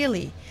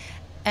freely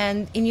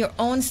and in your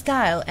own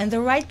style, and the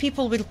right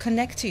people will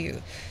connect to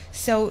you.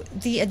 So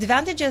the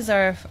advantages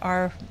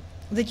are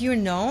that you're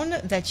known,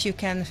 that you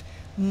can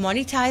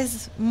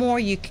monetize more,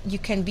 you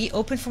can be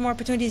open for more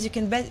opportunities, you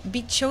can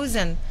be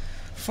chosen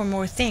for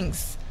more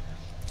things.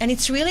 And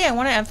it's really, I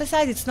want to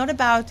emphasize, it's not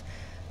about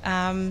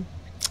I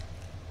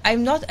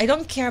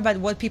don't care about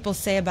what people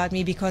say about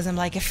me because I'm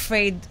like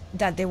afraid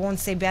that they won't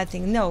say bad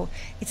things. No,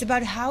 it's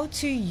about how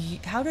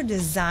to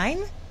design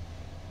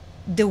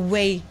the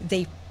way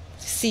they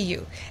see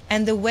you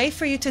and the way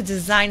for you to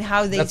design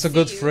how they That's see a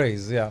good you.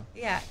 phrase, yeah.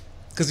 Yeah.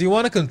 Because you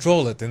want to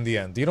control it in the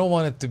end. You don't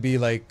want it to be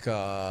like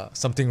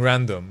something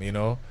random, And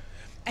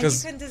you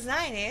can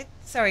design it,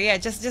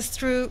 just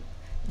through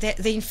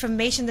the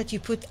information that you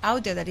put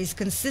out there that is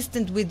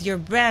consistent with your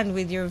brand,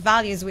 with your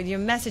values, with your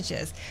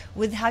messages,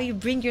 with how you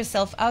bring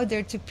yourself out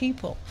there to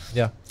people.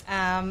 Yeah.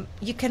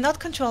 You cannot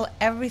control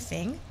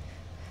everything.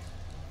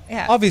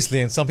 Yeah.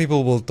 Obviously, and some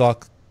people will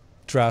talk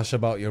trash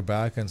about your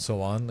back and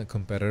so on, the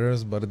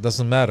competitors, but it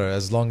doesn't matter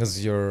as long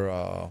as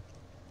your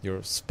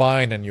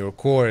spine and your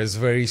core is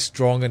very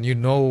strong and you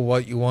know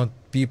what you want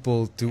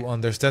people to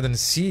understand and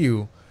see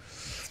you.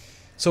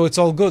 So it's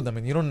all good.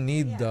 You don't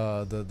need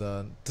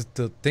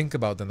to think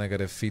about the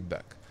negative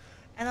feedback.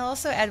 And I'll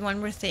also add one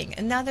more thing.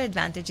 Another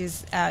advantage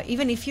is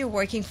even if you're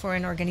working for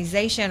an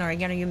organization or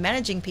you're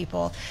managing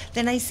people,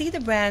 then I see the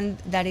brand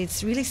that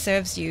it really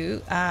serves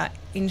you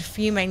in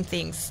few main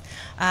things.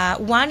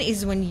 One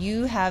is when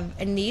you have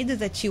a need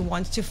that you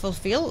want to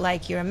fulfill,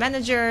 like you're a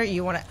manager,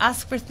 you want to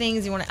ask for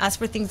things,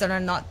 that are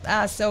not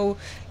so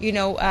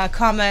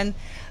common.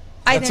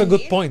 I That's a don't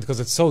good need- point because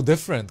it's so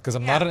different. Because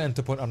I'm not Yeah. an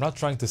entrepreneur. I'm not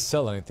trying to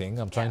sell anything.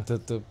 I'm trying to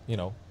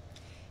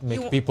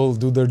make You- people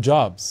do their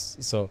jobs.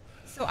 So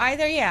So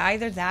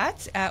either that.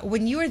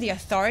 When you are the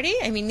authority,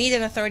 I mean, need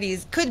and authority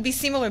could be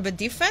similar but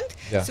different.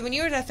 Yeah. So when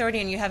you're the authority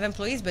and you have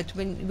employees, but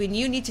when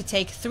you need to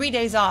take 3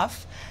 days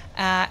off,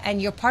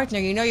 and your partner,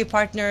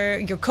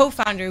 your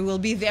co-founder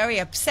will be very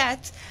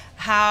upset.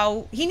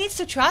 How he needs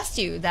to trust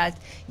you that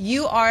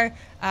you are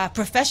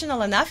professional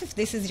enough if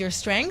this is your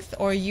strength,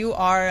 or you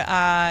are,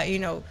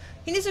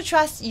 he needs to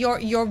trust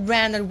your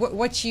brand and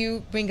what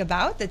you bring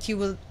about, that you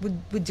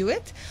would do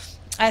it.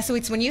 So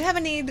it's when you have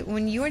a need,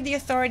 when you are the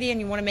authority and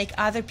you want to make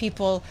other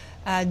people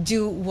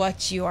do what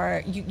you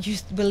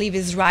believe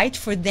is right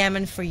for them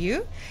and for you.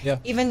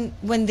 Yeah. Even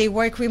when they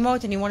work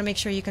remote and you want to make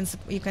sure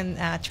you can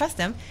trust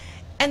them,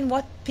 and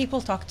what people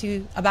talk to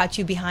about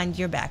you behind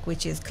your back,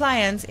 which is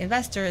clients,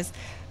 investors,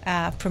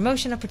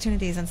 promotion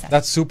opportunities, and such.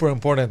 that's super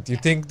important. You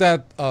Yeah. think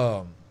that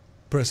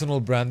personal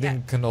branding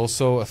Yeah. can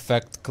also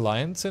affect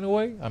clients in a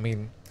way? I mean,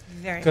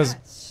 Very 'cause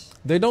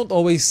much. they don't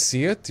always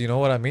see it. You know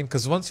what I mean?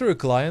 Because once you're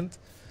a client,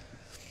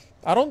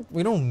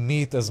 we don't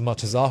meet as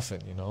much as often.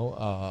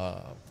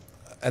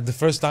 At the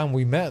first time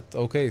we met,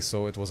 okay,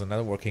 so it was a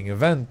networking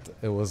event.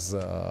 It was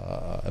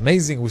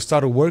amazing. We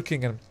started working,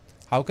 and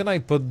how can I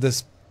put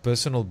this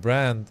personal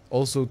brand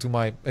also to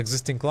my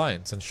existing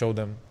clients and show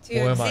them To who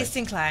your am I?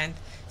 existing client.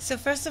 So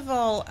first of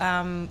all,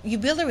 you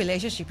build a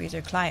relationship with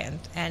your client,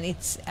 and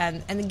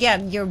and again,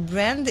 your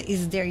brand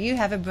is there. You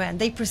have a brand.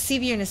 They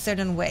perceive you in a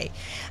certain way.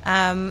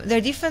 There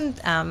are different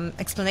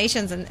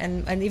explanations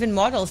and even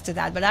models to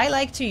that, but I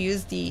like to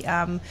use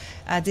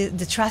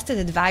the trusted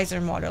advisor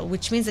model,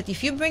 which means that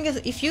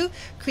if you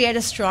create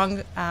a strong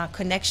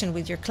connection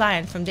with your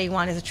client from day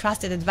one as a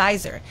trusted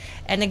advisor,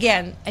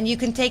 and you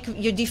can take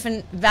your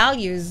different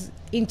values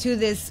into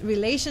this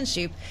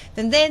relationship,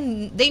 then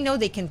they know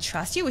they can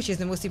trust you, which is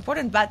the most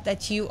important, but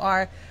that you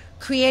are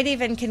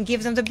creative and can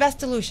give them the best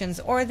solutions,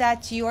 or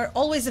that you are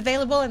always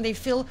available and they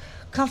feel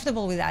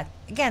comfortable with that.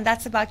 Again,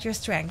 that's about your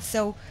strength.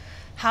 So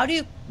how do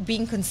you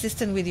being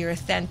consistent with your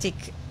authentic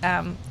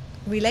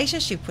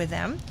relationship with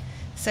them?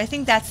 So I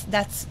think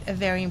that's a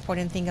very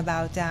important thing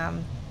about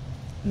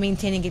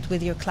maintaining it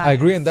with your clients. I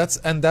agree,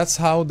 and that's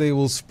how they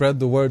will spread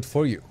the word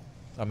for you.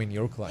 I mean,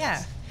 your clients.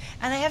 Yeah,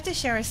 and I have to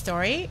share a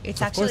story.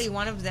 It's Of actually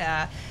course. one of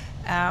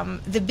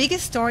the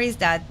biggest stories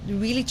that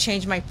really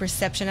changed my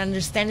perception,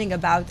 understanding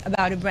about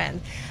a brand.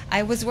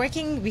 I was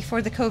working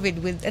before the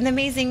COVID with an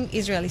amazing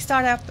Israeli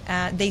startup.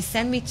 They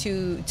sent me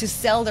to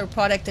sell their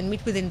product and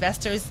meet with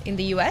investors in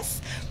the U.S.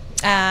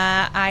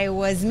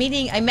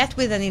 I met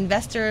with an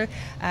investor.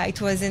 It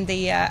was in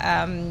the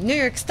New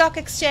York Stock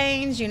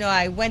Exchange.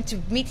 I went to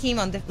meet him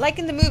like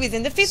in the movies,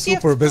 in the 50th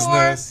Super floor.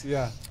 business,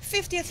 yeah.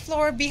 50th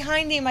floor.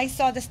 Behind him, I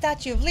saw the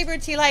Statue of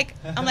Liberty.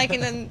 I'm like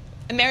in an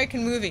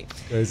American movie.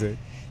 Crazy.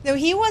 No,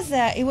 he was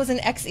an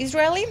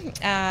ex-Israeli,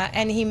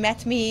 and he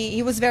met me.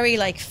 He was very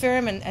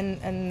firm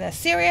and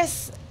serious.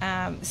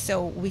 So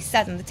we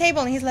sat on the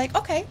table, and he's like,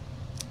 "Okay,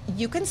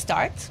 you can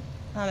start."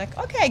 I'm like,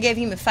 "Okay." I gave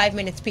him a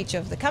 5-minute speech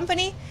of the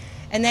company,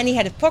 and then he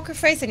had a poker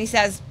face, and he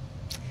says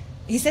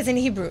in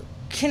Hebrew,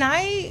 "Can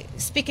I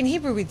speak in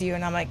Hebrew with you?"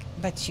 And I'm like,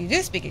 "But you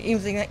do speak."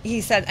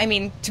 He said, "I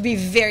mean, to be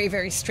very,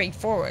 very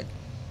straightforward,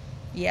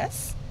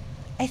 yes.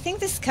 I think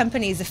this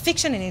company is a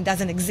fiction and it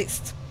doesn't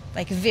exist."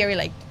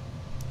 Very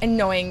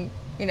annoying,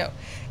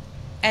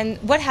 And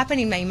what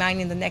happened in my mind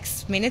in the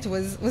next minute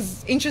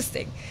was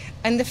interesting.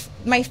 And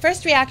my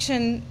first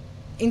reaction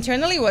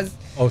internally was,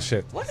 Oh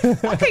shit. what the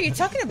fuck are you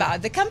talking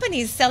about? The company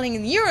is selling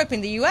in Europe,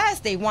 in the US,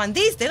 they want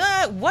this,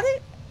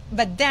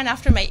 but then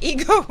after my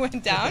ego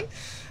went down,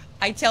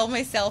 I tell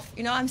myself,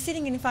 I'm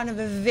sitting in front of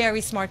a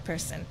very smart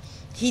person.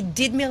 He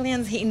did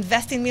millions, he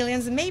invested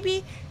millions,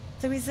 maybe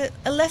there is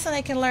a lesson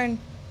I can learn.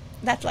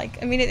 That's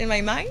a minute in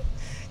my mind.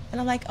 And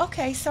I'm like,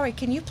 "Okay, sorry,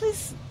 can you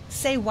please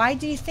say, why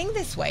do you think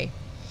this way?"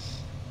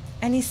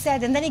 And he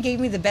said, and then he gave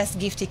me the best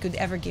gift he could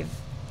ever give.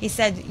 He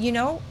said,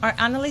 "Our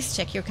analysts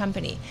check your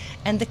company,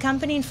 and the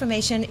company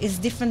information is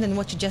different than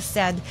what you just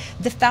said.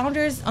 The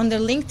founders on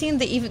their LinkedIn,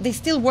 they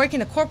still work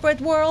in a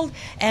corporate world,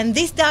 and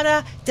this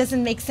data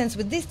doesn't make sense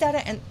with this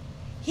data." And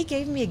he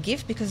gave me a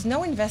gift, because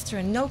no investor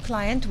and no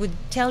client would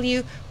tell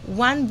you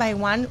one by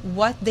one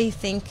what they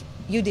think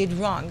you did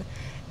wrong.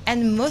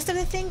 And most of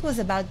the thing was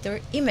about their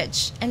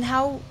image and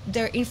how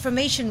their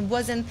information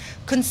wasn't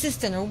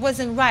consistent or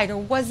wasn't right or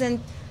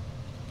wasn't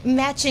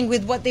matching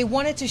with what they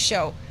wanted to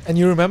show. And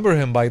you remember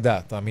him by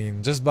that. I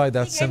mean, just by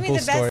that He gave me simple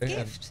the best story.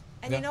 gift.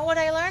 And yeah. you know what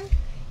I learned?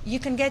 You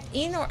can get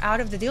in or out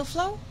of the deal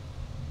flow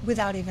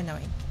without even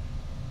knowing.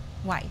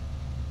 Why?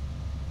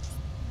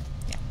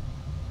 Yeah.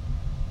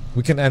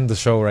 We can end the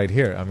show right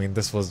here. I mean,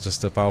 this was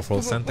just a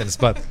powerful sentence,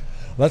 but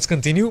let's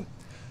continue.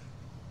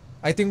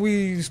 I think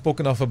we spoke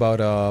enough about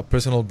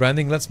personal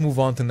branding. Let's move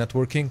on to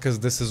networking, because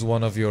this is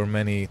one of your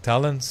many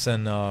talents.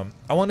 And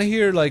I want to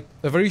hear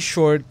a very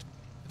short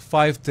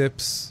 5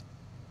 tips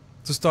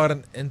to start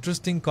an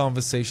interesting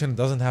conversation. It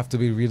doesn't have to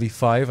be really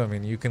 5. I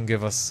mean, you can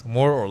give us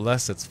more or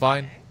less. It's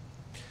fine.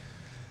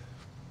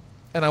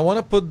 and I want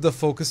to put the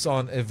focus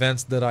on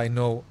events that I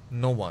know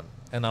no one,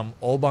 and I'm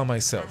all by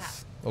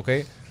myself.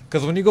 Okay.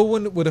 Because when you go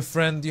with a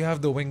friend, you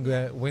have the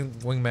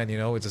wingman, you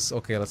know. It's just,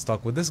 okay, let's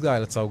talk with this guy,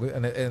 let's talk with,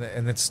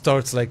 and it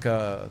starts like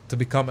to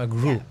become a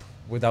group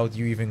without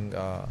you even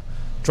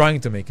trying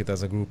to make it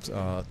as a group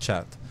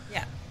chat.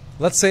 Yeah.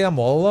 Let's say I'm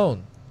all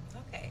alone.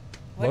 Okay.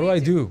 What do I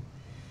do?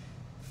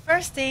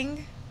 First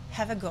thing,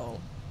 have a goal.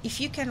 If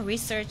you can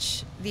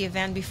research the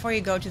event before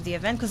you go to the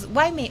event, because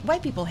why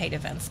people hate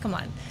events? Come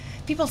on.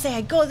 People say,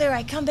 I go there,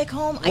 I come back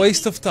home.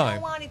 Waste of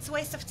time. It's a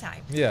waste of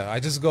time. Yeah, I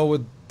just go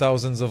with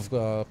thousands of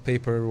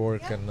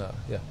paperwork and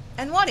yeah.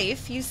 And what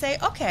if you say,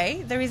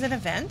 okay, there is an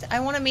event, I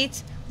want to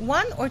meet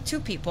 1 or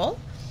 2 people.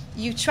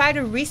 You try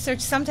to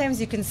research.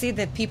 Sometimes you can see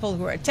the people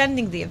who are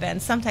attending the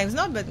event, sometimes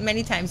not, but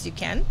many times you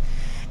can.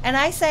 And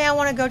I say, I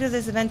want to go to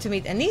this event to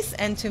meet Anis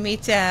and to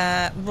meet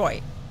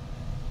Roy.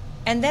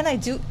 And then I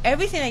do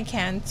everything I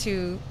can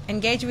to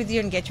engage with you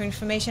and get your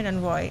information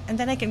and Roy. And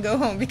then I can go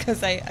home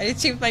because I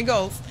achieved my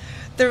goals.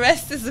 The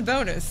rest is a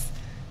bonus.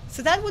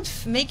 So that would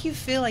make you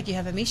feel like you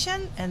have a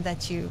mission and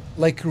that you...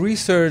 Like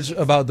research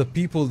about the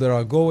people that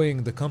are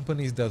going, the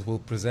companies that will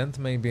present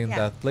maybe in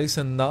that place,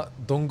 and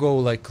don't go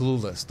like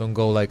clueless. Don't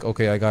go like,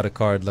 okay, I got a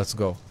card, let's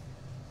go.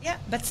 Yeah,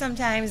 but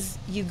sometimes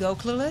you go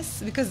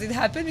clueless because it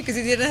happened, because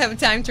you didn't have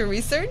time to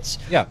research.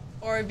 Yeah.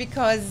 Or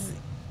because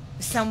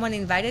someone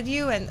invited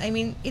you, and I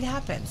mean, it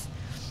happens.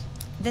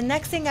 The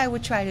next thing I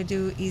would try to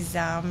do is,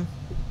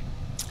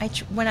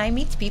 when I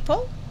meet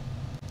people,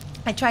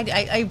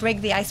 I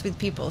break the ice with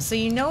people. So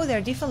you know there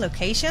are different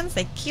locations,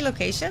 like key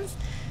locations,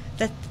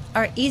 that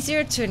are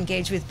easier to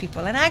engage with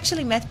people. And I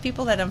actually met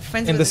people that I'm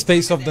friends with. In the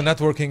space of the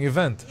networking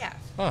event? Yeah.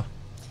 Ah,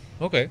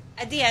 okay.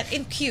 At the end,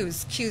 in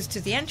queues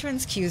to the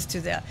entrance, queues to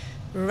the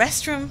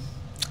restroom,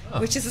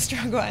 which is a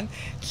strong one,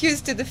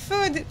 queues to the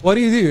food. What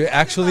do? You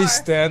actually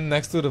stand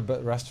next to the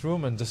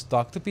restroom and just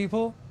talk to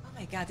people? Oh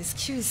my God, this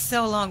queue is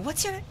so long.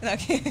 What's your...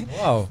 Okay.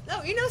 Wow.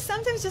 No, you know,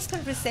 sometimes just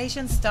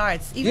conversation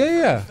starts.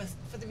 Even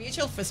for the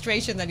mutual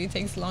frustration that it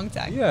takes a long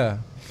time. Yeah.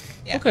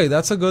 Okay,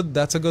 that's a good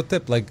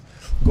tip. Like,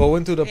 go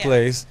into the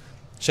place,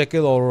 check it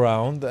all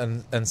around,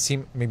 and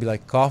see maybe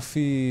like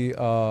coffee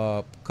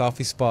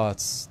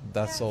spots.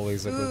 That's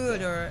always a good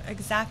food, or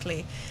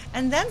exactly.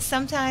 And then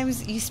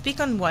sometimes you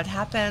speak on what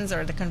happens,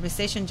 or the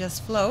conversation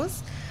just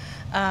flows.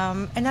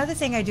 Another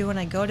thing I do when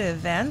I go to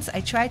events,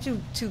 I try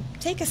to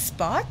take a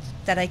spot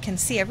that I can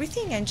see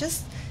everything and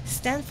just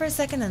stand for a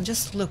second and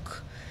just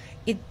look.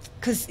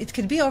 Because it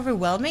could be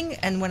overwhelming,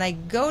 and when I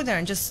go there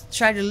and just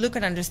try to look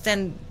and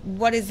understand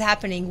what is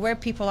happening, where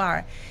people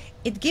are,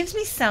 it gives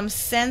me some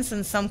sense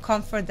and some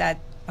comfort that,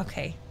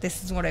 okay,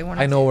 this is what I want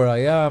to do. I know where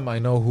I am. I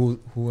know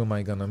who am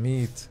I gonna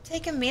meet.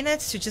 Take a minute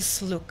to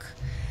just look,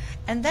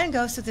 and then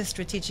go to the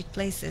strategic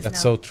places.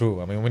 That's so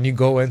true. I mean, when you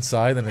go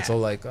inside and it's all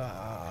like,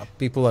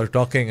 people are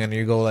talking, and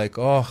you go like,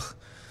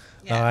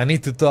 I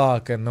need to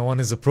talk, and no one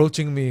is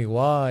approaching me.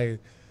 Why?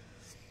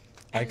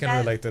 I can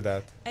relate to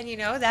that. And you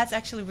know, that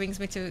actually brings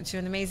me to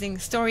an amazing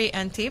story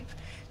and tip.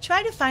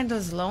 Try to find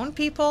those lone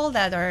people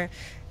that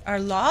are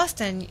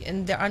lost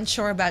and they're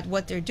unsure about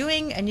what they're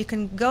doing, and you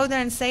can go there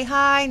and say,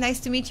 hi,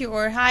 nice to meet you,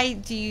 or hi,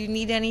 do you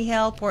need any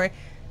help? Or,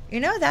 you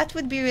know, that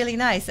would be really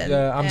nice. And,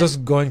 I'm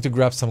just going to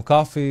grab some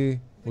coffee.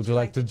 Would you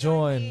like to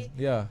join?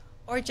 Yeah.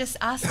 Or just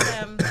ask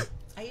them.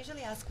 I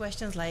usually ask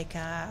questions like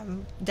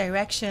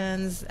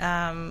directions,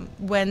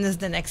 when is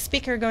the next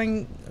speaker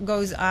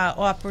goes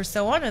up, or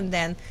so on, and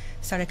then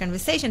start a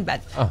conversation.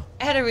 But I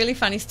had a really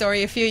funny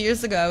story a few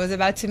years ago. I was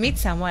about to meet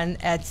someone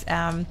at,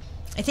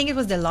 I think it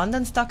was the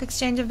London Stock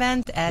Exchange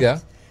event at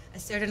a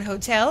certain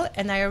hotel,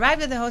 and I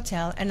arrived at the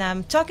hotel, and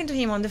I'm talking to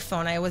him on the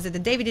phone. I was at the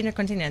David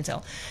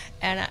Intercontinental,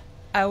 and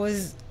I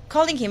was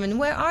calling him, and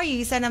where are you?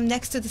 He said, I'm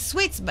next to the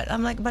suites, but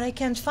I'm like, but I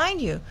can't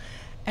find you.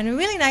 And a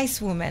really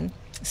nice woman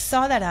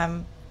saw that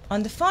I'm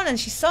on the phone, and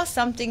she saw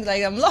something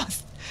like I'm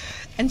lost,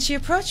 and she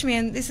approached me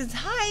and this is,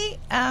 hi,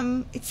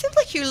 it seems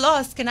like you're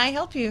lost, can I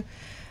help you?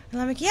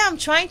 And I'm like, yeah, I'm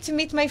trying to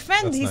meet my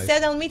friend. That's he nice.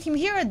 said I'll meet him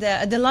here at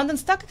the London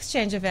Stock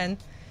Exchange event.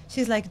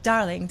 She's like,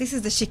 darling, this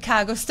is the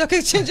Chicago Stock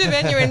Exchange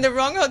event, you're in the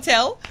wrong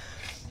hotel.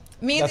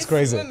 Me and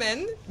this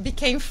woman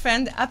became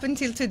friend up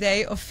until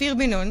today, Ofir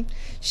Binun.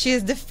 She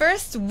is the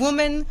first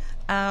woman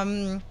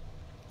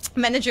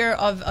manager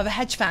of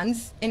hedge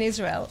funds in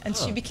Israel, and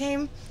she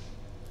became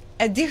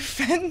a dear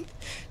friend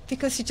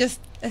because she just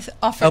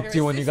offered helped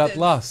you when you got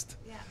lost.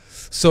 Yeah.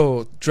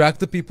 So track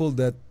the people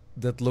that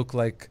look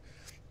like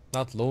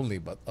not lonely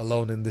but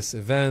alone in this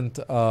event.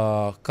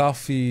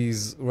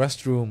 Coffees,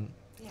 restroom.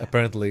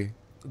 Apparently,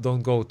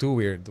 don't go too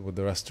weird with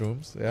the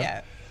restrooms.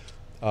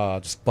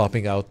 Just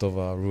popping out of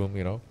a room,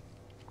 you know,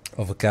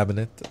 of a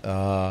cabinet.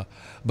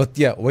 But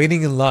yeah,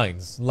 waiting in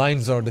lines.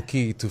 Lines are the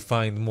key to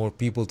find more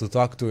people to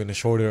talk to in a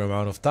shorter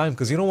amount of time,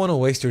 because you don't want to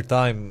waste your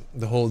time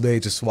the whole day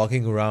just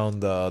walking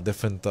around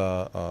different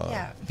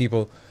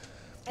people.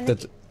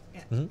 And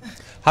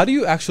How do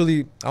you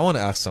actually... I want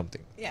to ask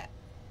something. Yeah.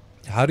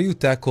 How do you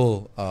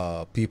tackle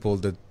people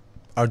that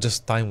are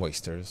just time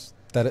wasters?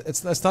 That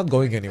it's not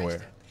going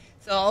anywhere?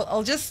 So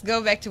I'll just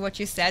go back to what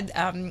you said.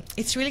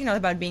 It's really not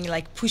about being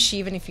like pushy,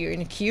 even if you're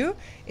in a queue.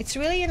 It's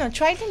really,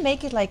 try to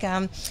make it like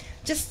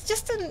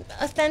just an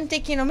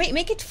authentic,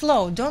 make it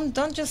flow.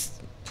 Don't just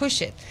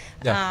push it.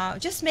 Yeah.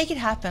 Just make it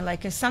happen,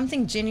 like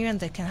something genuine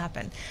that can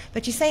happen.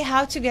 But you say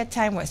how to get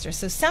time wasters.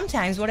 So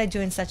sometimes what I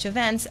do in such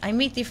events, I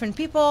meet different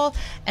people,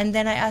 and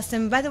then I ask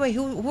them, by the way,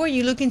 who are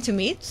you looking to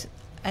meet?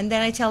 And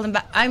then I tell them,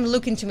 but I'm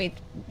looking to meet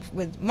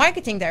with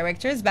marketing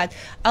directors, but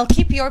I'll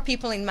keep your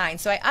people in mind.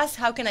 So I ask,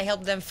 how can I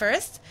help them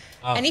first?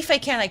 And if I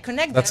can, I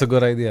connect That's them. a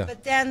good idea.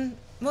 But then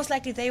most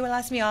likely they will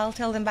ask me, I'll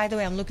tell them, by the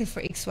way, I'm looking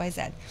for X, Y,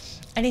 Z.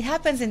 And it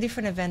happens in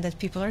different events that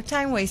people are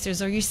time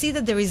wasters, or you see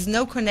that there is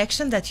no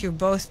connection, that you're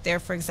both there,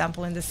 for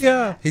example, in the same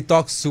Yeah, app. he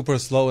talks super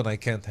slow and I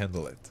can't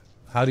handle it.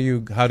 How do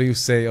you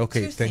say,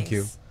 okay, Two thank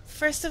you? things.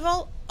 First of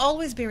all,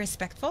 always be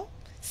respectful.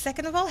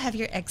 Second of all, have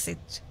your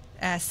exit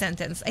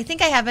sentence. I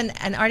think I have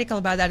an article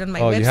about that on my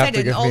Oh, you have website, to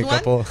an give me old a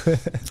one.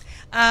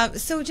 couple.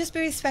 So just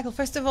be respectful.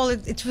 First of all,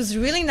 it was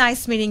really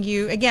nice meeting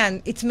you.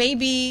 Again, it may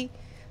be,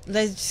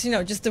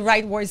 just the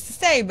right words to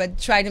say, but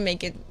try to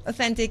make it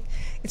authentic.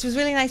 It was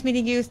really nice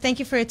meeting you. Thank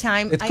you for your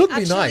time. It could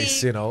be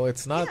nice,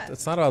 It's not. Yeah.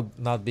 It's not about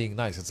not being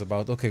nice. It's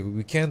about, okay,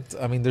 we can't.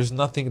 I mean, there's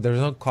no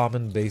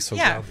common base or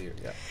Yeah. ground here.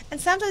 Yeah. And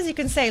sometimes you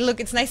can say,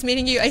 look, it's nice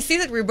meeting you. I see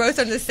that we're both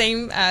on the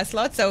same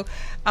slot, so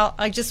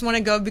I just want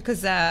to go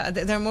because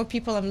there are more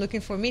people I'm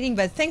looking for meeting.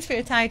 But thanks for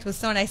your time. It was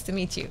so nice to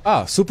meet you.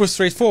 Super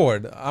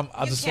straightforward. I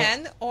You just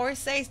can, or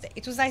say,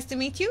 it was nice to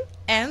meet you,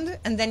 and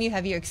then you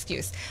have your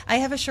excuse. I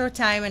have a short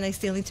time, and I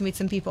still need to meet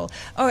some people.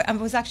 Or I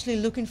was actually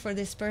looking for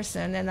this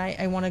person, and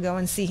I want to go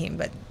and see him.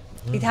 But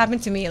it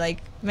happened to me like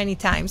many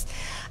times.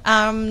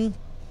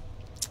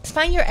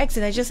 Find your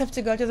exit. I just have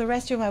to go to the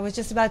restroom. I was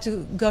just about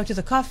to go to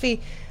the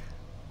coffee.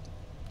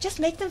 Just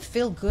make them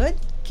feel good.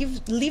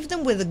 Leave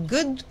them with a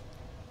good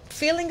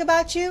feeling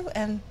about you,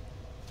 and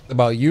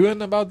about you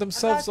and about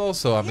themselves About-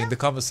 also. I mean, yeah. the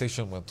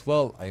conversation went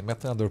well. I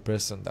met another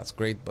person. That's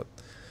great, but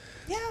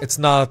yeah. it's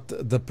not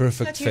the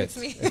perfect Not you, fit. it's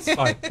me. It's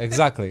fine.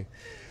 Exactly.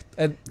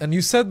 And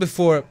you said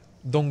before,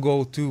 don't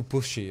go too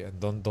pushy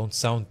and don't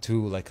sound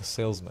too like a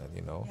salesman.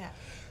 Yeah.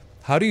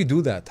 How do you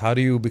do that? How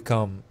do you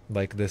become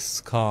like this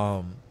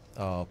calm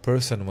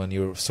person when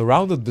you're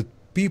surrounded with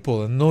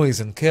people and noise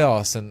and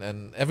chaos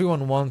and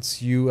everyone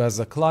wants you as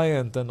a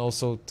client and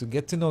also to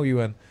get to know you?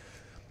 And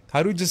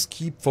how do you just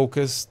keep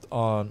focused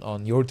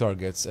on your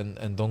targets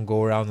and don't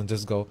go around and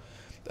just go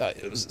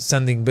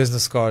sending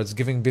business cards,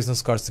 giving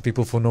business cards to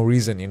people for no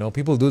reason?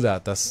 People do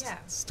that. That's Yeah.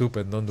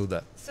 stupid. Don't do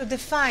that. So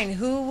define,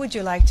 who would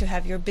you like to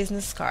have your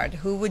business card?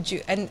 Who would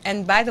you,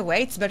 and by the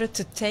way, it's better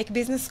to take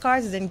business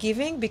cards than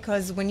giving,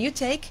 because when you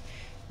take,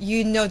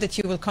 you know that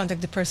you will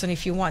contact the person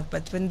if you want.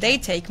 But when they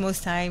take,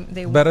 most time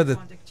they Better won't to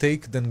contact you.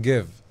 take than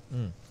give.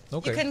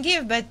 Okay. You can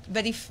give,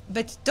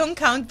 but don't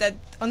count that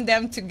on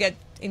them to get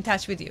in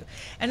touch with you.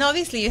 And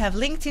obviously you have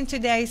LinkedIn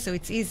today, so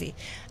it's easy.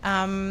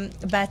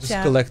 But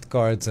Just collect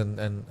cards and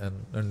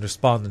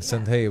respond and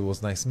send, hey, it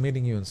was nice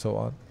meeting you and so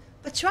on.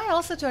 But try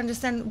also to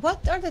understand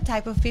what are the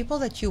type of people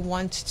that you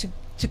want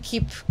to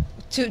keep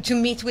to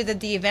meet with at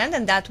the event,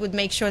 and that would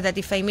make sure that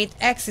if I meet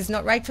X is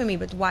not right for me,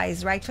 but Y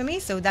is right for me.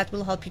 So that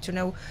will help you to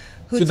know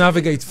who To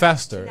navigate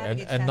faster to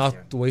navigate and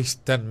faster. not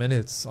waste 10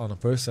 minutes on a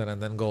person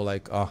and then go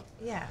like,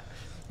 Yeah.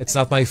 it's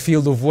not my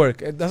field of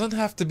work. It doesn't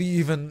have to be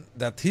even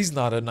that he's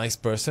not a nice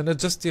person.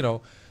 It's just,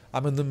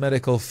 I'm in the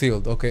medical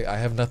field. Okay, I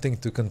have nothing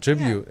to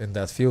contribute in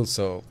that field,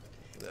 so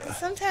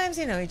Sometimes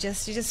you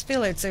just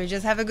feel it, so you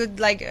just have a good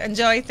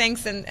enjoy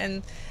things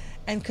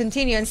and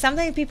continue. And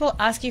sometimes people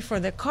ask you for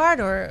the card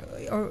or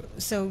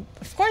so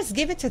of course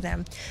give it to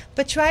them,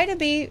 but try to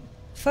be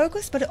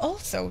focused, but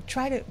also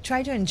try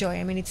to enjoy.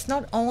 I mean, it's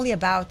not only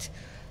about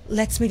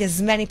let's meet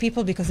as many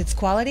people, because it's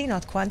quality,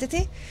 not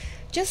quantity.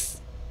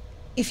 Just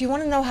if you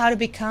want to know how to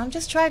be calm,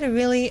 just try to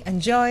really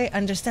enjoy,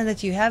 understand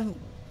that you have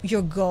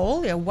your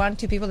goal, your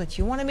 1-2 people that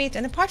you want to meet,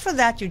 and apart from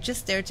that, you're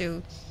just there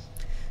to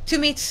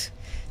meet.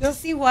 To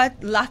see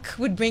what luck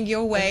would bring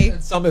your way.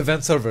 And some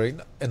events are very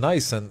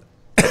nice, and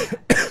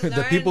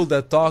the people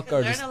that talk You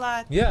are can just learn a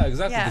lot. yeah,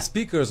 exactly. Yeah. The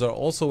speakers are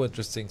also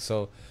interesting,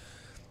 so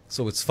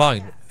it's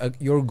fine.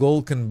 Your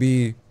goal can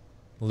be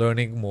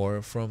learning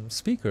more from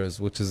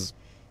speakers, which is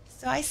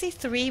So I see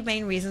 3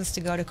 main reasons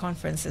to go to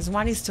conferences.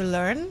 One is to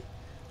learn.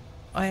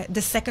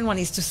 The second one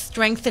is to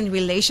strengthen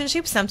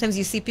relationships. Sometimes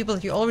you see people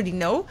that you already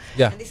know,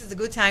 Yeah. and this is a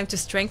good time to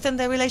strengthen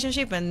the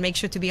relationship and make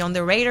sure to be on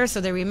the radar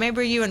so they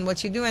remember you and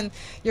what you do and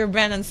your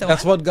brand and so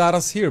that's on. what got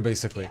us here,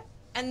 basically.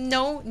 And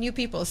know new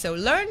people. So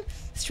learn,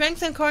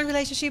 strengthen current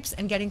relationships,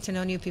 and getting to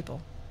know new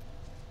people.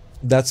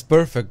 That's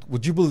perfect.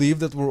 Would you believe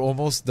that we're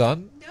almost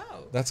done? No.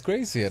 That's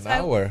crazy. An So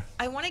hour.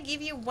 I want to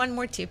give you one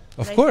more tip. that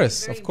I Of think course,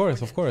 is very of course,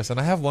 of important. course. And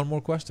I have one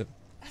more question.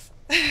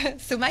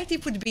 So my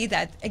tip would be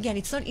that, again,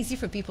 it's not easy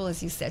for people,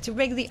 as you said, to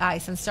break the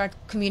ice and start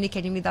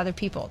communicating with other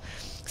people.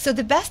 So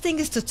the best thing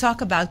is to talk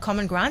about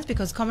common ground,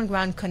 because common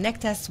ground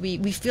connect us.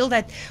 We feel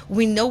that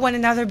we know one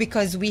another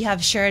because we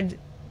have shared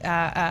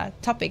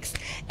topics.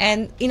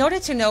 And in order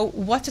to know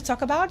what to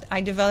talk about, I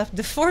developed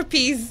the 4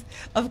 Ps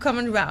of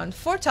common ground.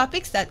 4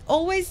 topics that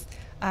always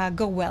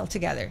go well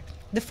together.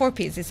 The 4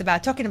 P's. It's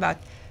about talking about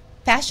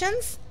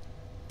passions,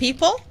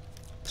 people,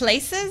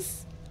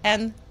 places,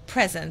 and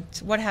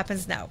present. What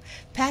happens now?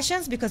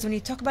 Passions, because when you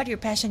talk about your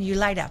passion, you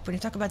light up. When you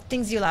talk about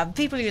things you love,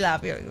 people you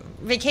love, your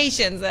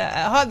vacations,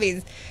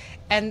 hobbies,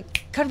 and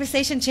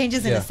conversation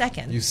changes in a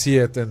second. You see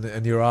it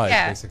in your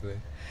eyes, basically.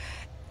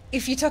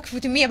 If you talk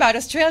to me about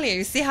Australia,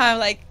 you see how I'm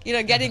like,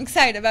 getting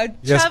excited about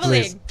Yes,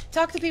 traveling. please.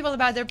 Talk to people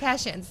about their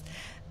passions.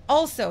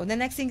 Also, the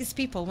next thing is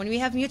people. When we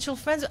have mutual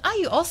friends,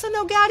 you also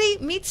know Gadi?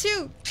 Me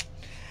too.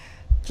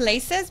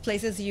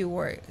 Places you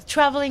were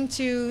traveling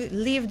to,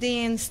 lived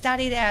in,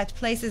 studied at.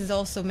 Places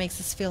also makes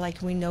us feel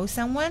like we know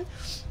someone.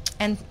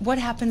 And what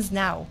happens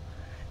now?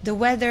 The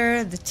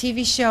weather, the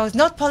TV shows,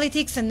 not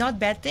politics and not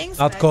bad things.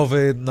 Not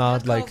COVID,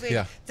 not like,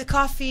 COVID, the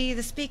coffee,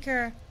 the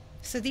speaker.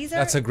 So these are...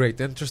 That's a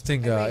great,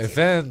 interesting Amazing.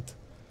 event.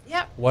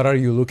 Yeah. What are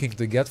you looking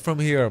to get from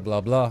here?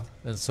 Blah, blah,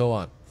 and so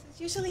on.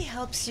 It usually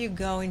helps you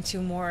go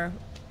into more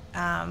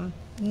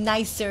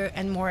nicer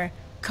and more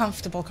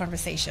comfortable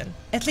conversation,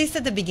 at least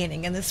at the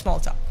beginning in the small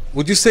talk.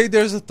 Would you say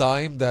there's a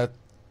time that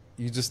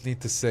you just need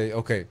to say,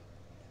 okay,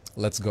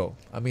 let's go?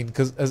 I mean,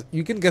 because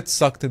you can get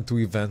sucked into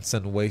events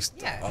and waste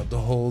the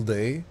whole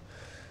day.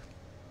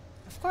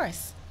 Of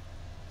course.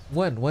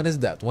 When is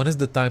that? When is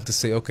the time to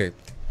say, okay,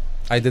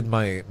 I did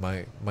my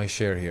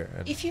share here?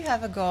 And if you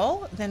have a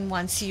goal, then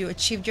once you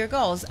achieved your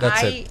goals.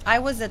 That's it. I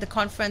was at the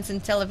conference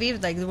in Tel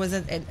Aviv. Like, there was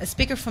a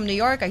speaker from New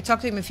York. I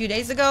talked to him a few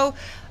days ago,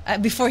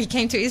 before he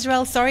came to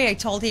Israel. I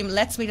told him,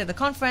 let's meet at the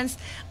conference.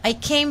 I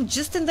came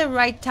just in the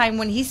right time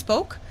when he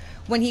spoke.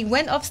 When he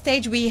went off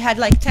stage, we had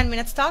like 10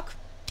 minutes talk,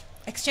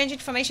 exchange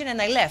information,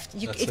 and I left.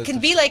 It can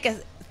be like a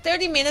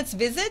 30 minutes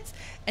visit,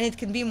 and it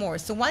can be more.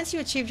 So once you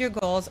achieved your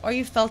goals or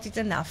you felt it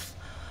enough,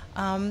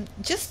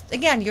 just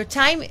again, your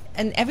time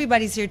and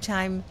everybody's your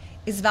time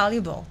is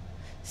valuable.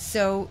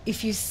 So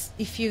if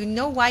you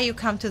know why you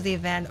come to the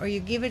event, or you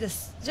give it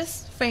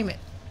just frame it.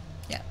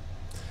 Yeah.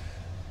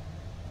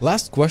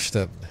 last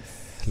question,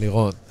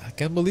 Lirone. I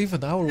can't believe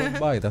an hour went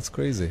by. That's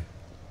crazy.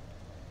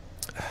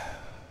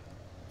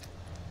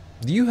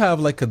 Do you have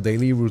like a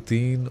daily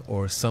routine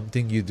or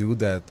something you do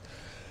that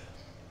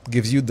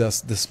gives you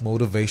this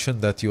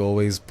motivation that you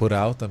always put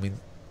out? I mean,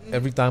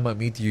 every time I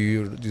meet you,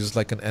 you're just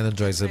like an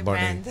energizer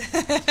bunny.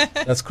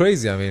 That's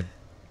crazy. I mean,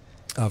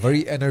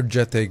 very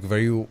energetic,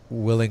 very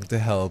willing to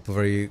help,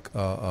 very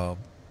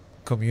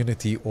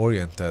community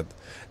oriented,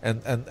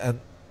 and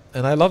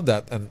I love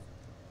that. And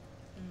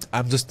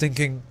I'm just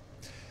thinking,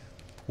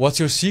 what's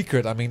your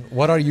secret? I mean,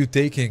 what are you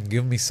taking?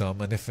 Give me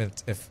some. And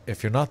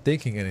if you're not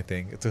taking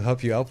anything, to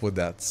help you out with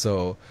that.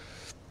 So,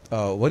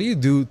 what do you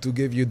do to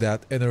give you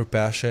that inner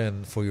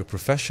passion for your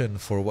profession,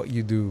 for what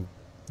you do?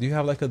 Do you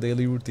have like a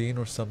daily routine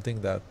or something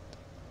that?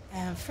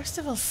 First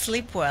of all,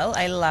 sleep well.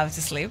 I love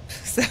to sleep,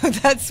 so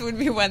that would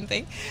be one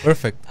thing.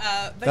 Perfect.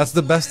 That's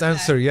the best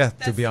answer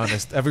yet, to be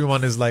honest.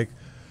 Everyone is like,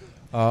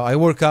 I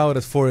work out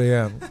at 4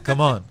 a.m.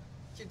 Come on.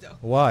 You don't.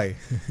 Why?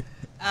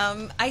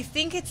 I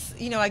think it's,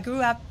 I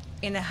grew up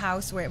in a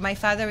house where my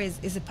father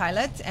is a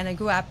pilot, and I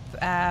grew up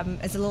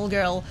as a little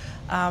girl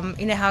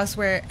in a house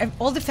where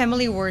all the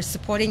family were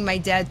supporting my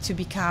dad to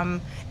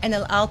become an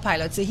El Al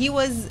pilot. So he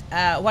was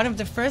one of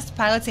the first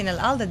pilots in El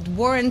Al that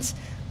weren't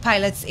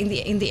pilots in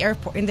the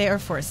Air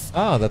Force.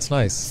 Ah, that's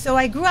nice. So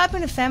I grew up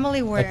in a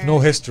family where like no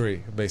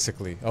history,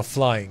 basically, of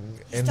flying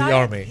in the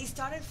army. He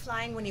started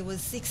flying when he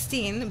was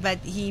 16, but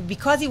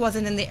because he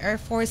wasn't in the Air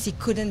Force, he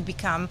couldn't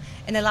become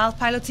an El Al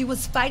pilot. He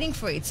was fighting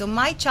for it. So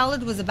my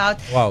childhood was about,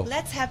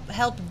 let's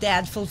help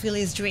Dad fulfill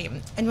his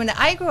dream. And when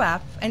I grew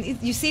up, and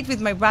you see it with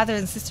my brother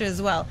and sister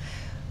as well,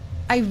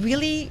 I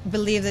really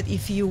believe that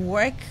if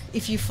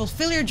you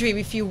fulfill your dream,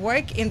 if you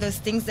work in those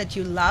things that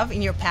you love,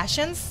 in your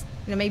passions,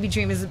 maybe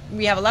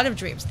we have a lot of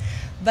dreams,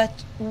 but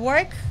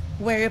work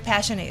where your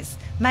passion is.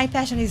 My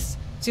passion is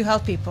to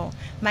help people.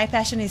 My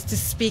passion is to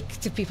speak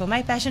to people.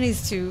 My passion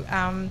is to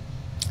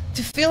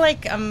feel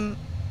like I'm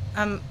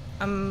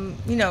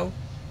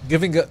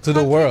giving it to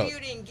the world.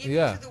 Giving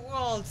to the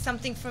world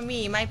something for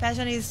me. My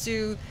passion is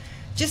to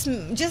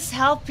just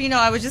help.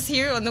 I was just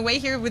here on the way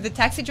here with the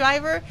taxi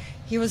driver.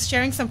 He was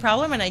sharing some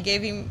problem, and I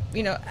gave him.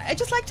 I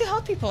just like to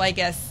help people, I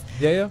guess.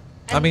 Yeah.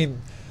 I mean,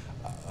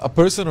 a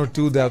person or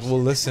two that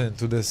will listen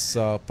to this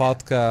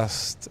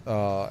podcast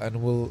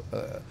and will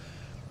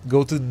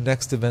go to the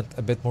next event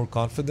a bit more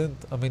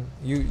confident. I mean,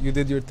 you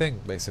did your thing,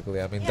 basically.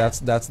 I mean,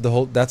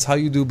 that's how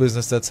you do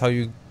business. That's how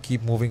you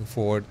keep moving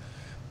forward.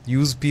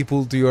 Use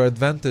people to your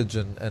advantage,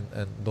 and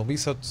don't be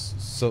so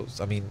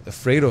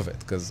afraid of it,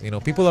 because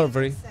people are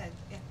very.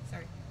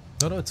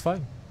 No, it's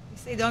fine. You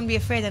say don't be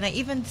afraid, and I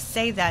even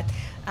say that.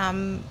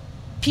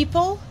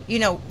 People,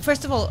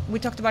 first of all, we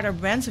talked about our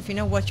brands. So if you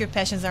know what your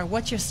passions are,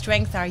 what your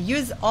strengths are,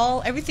 use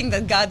everything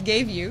that God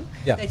gave you,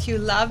 that you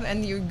love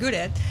and you're good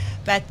at.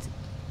 But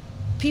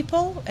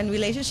people and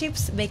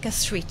relationships make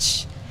us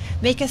rich.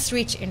 Make us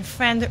rich in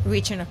friends,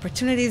 rich in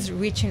opportunities,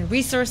 rich in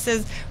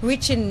resources,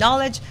 rich in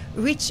knowledge,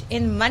 rich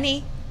in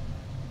money.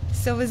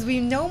 So as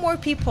we know more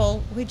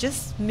people, we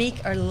just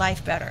make our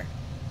life better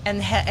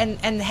and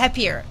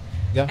happier.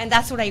 Yeah. And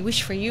that's what I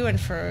wish for you and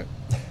for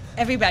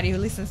everybody who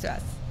listens to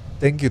us.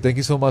 Thank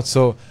you so much.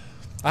 So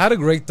I had a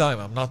great time.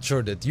 I'm not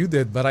sure that you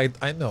did, but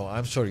I know,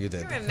 I'm sure you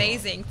did. You're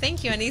amazing.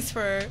 Thank you, Anis,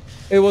 for...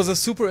 It was a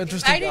super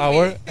interesting inviting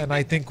hour, me. and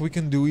I think we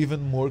can do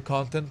even more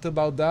content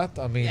about that.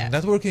 I mean, Yeah.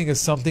 networking is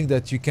something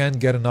that you can't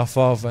get enough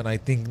of, and I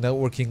think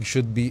networking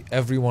should be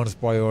everyone's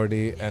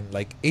priority, and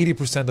like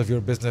 80% of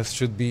your business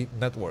should be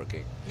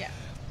networking. Yeah.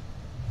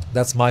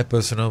 That's my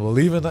personal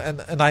belief,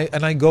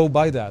 and I go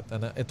by that,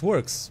 and it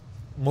works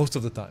most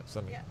of the times.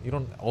 I mean, Yeah. you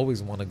don't always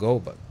want to go,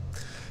 but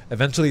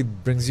eventually it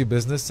brings you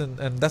business,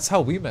 and that's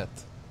how we met.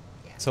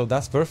 Yeah. So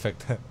that's perfect.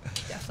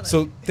 Definitely. So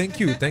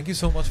thank you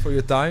so much for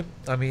your time.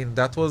 I mean,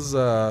 that was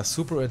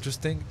super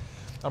interesting.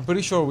 I'm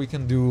pretty sure we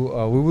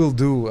will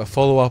do a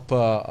follow-up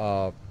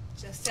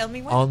Just tell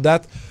me what. on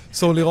that.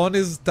 So Lirone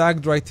is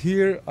tagged right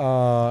here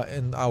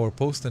in our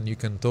post, and you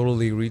can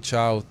totally reach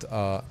out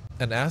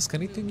and ask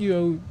anything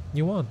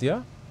you want.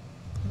 Yeah,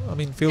 I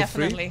mean, feel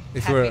Definitely.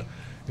 free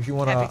if you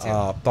want Happy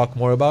to talk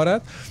more about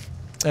it.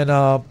 And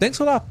thanks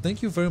a lot.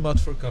 Thank you very much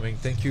for coming.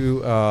 Thank you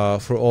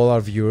for all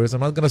our viewers.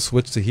 I'm not gonna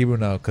switch to Hebrew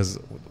now because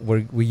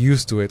we're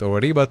used to it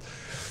already. But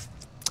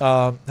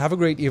have a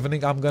great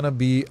evening. I'm gonna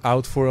be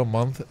out for a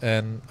month,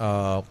 and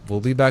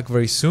we'll be back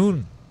very soon.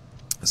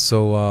 So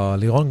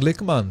Lirone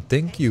Glikman,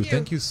 thank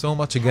you so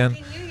much again.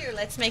 Happy New Year.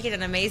 Let's make it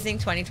an amazing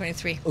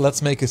 2023.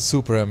 Let's make it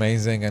super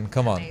amazing, and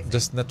come on, Amazing.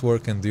 just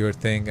network and do your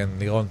thing. And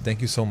Lirone,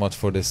 thank you so much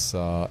for this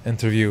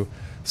interview.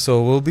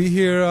 So we'll be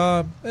here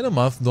in a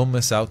month. Don't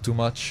miss out too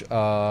much,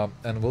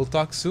 and we'll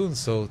talk soon.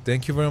 So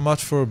thank you very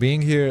much for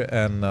being here,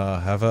 and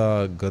have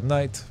a good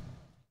night.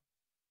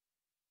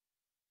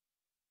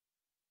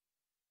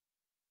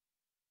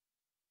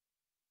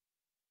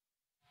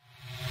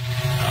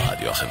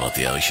 הרדיו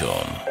החברתי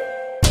הראשון.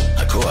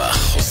 הכוח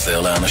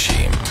חוזר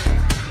לאנשים.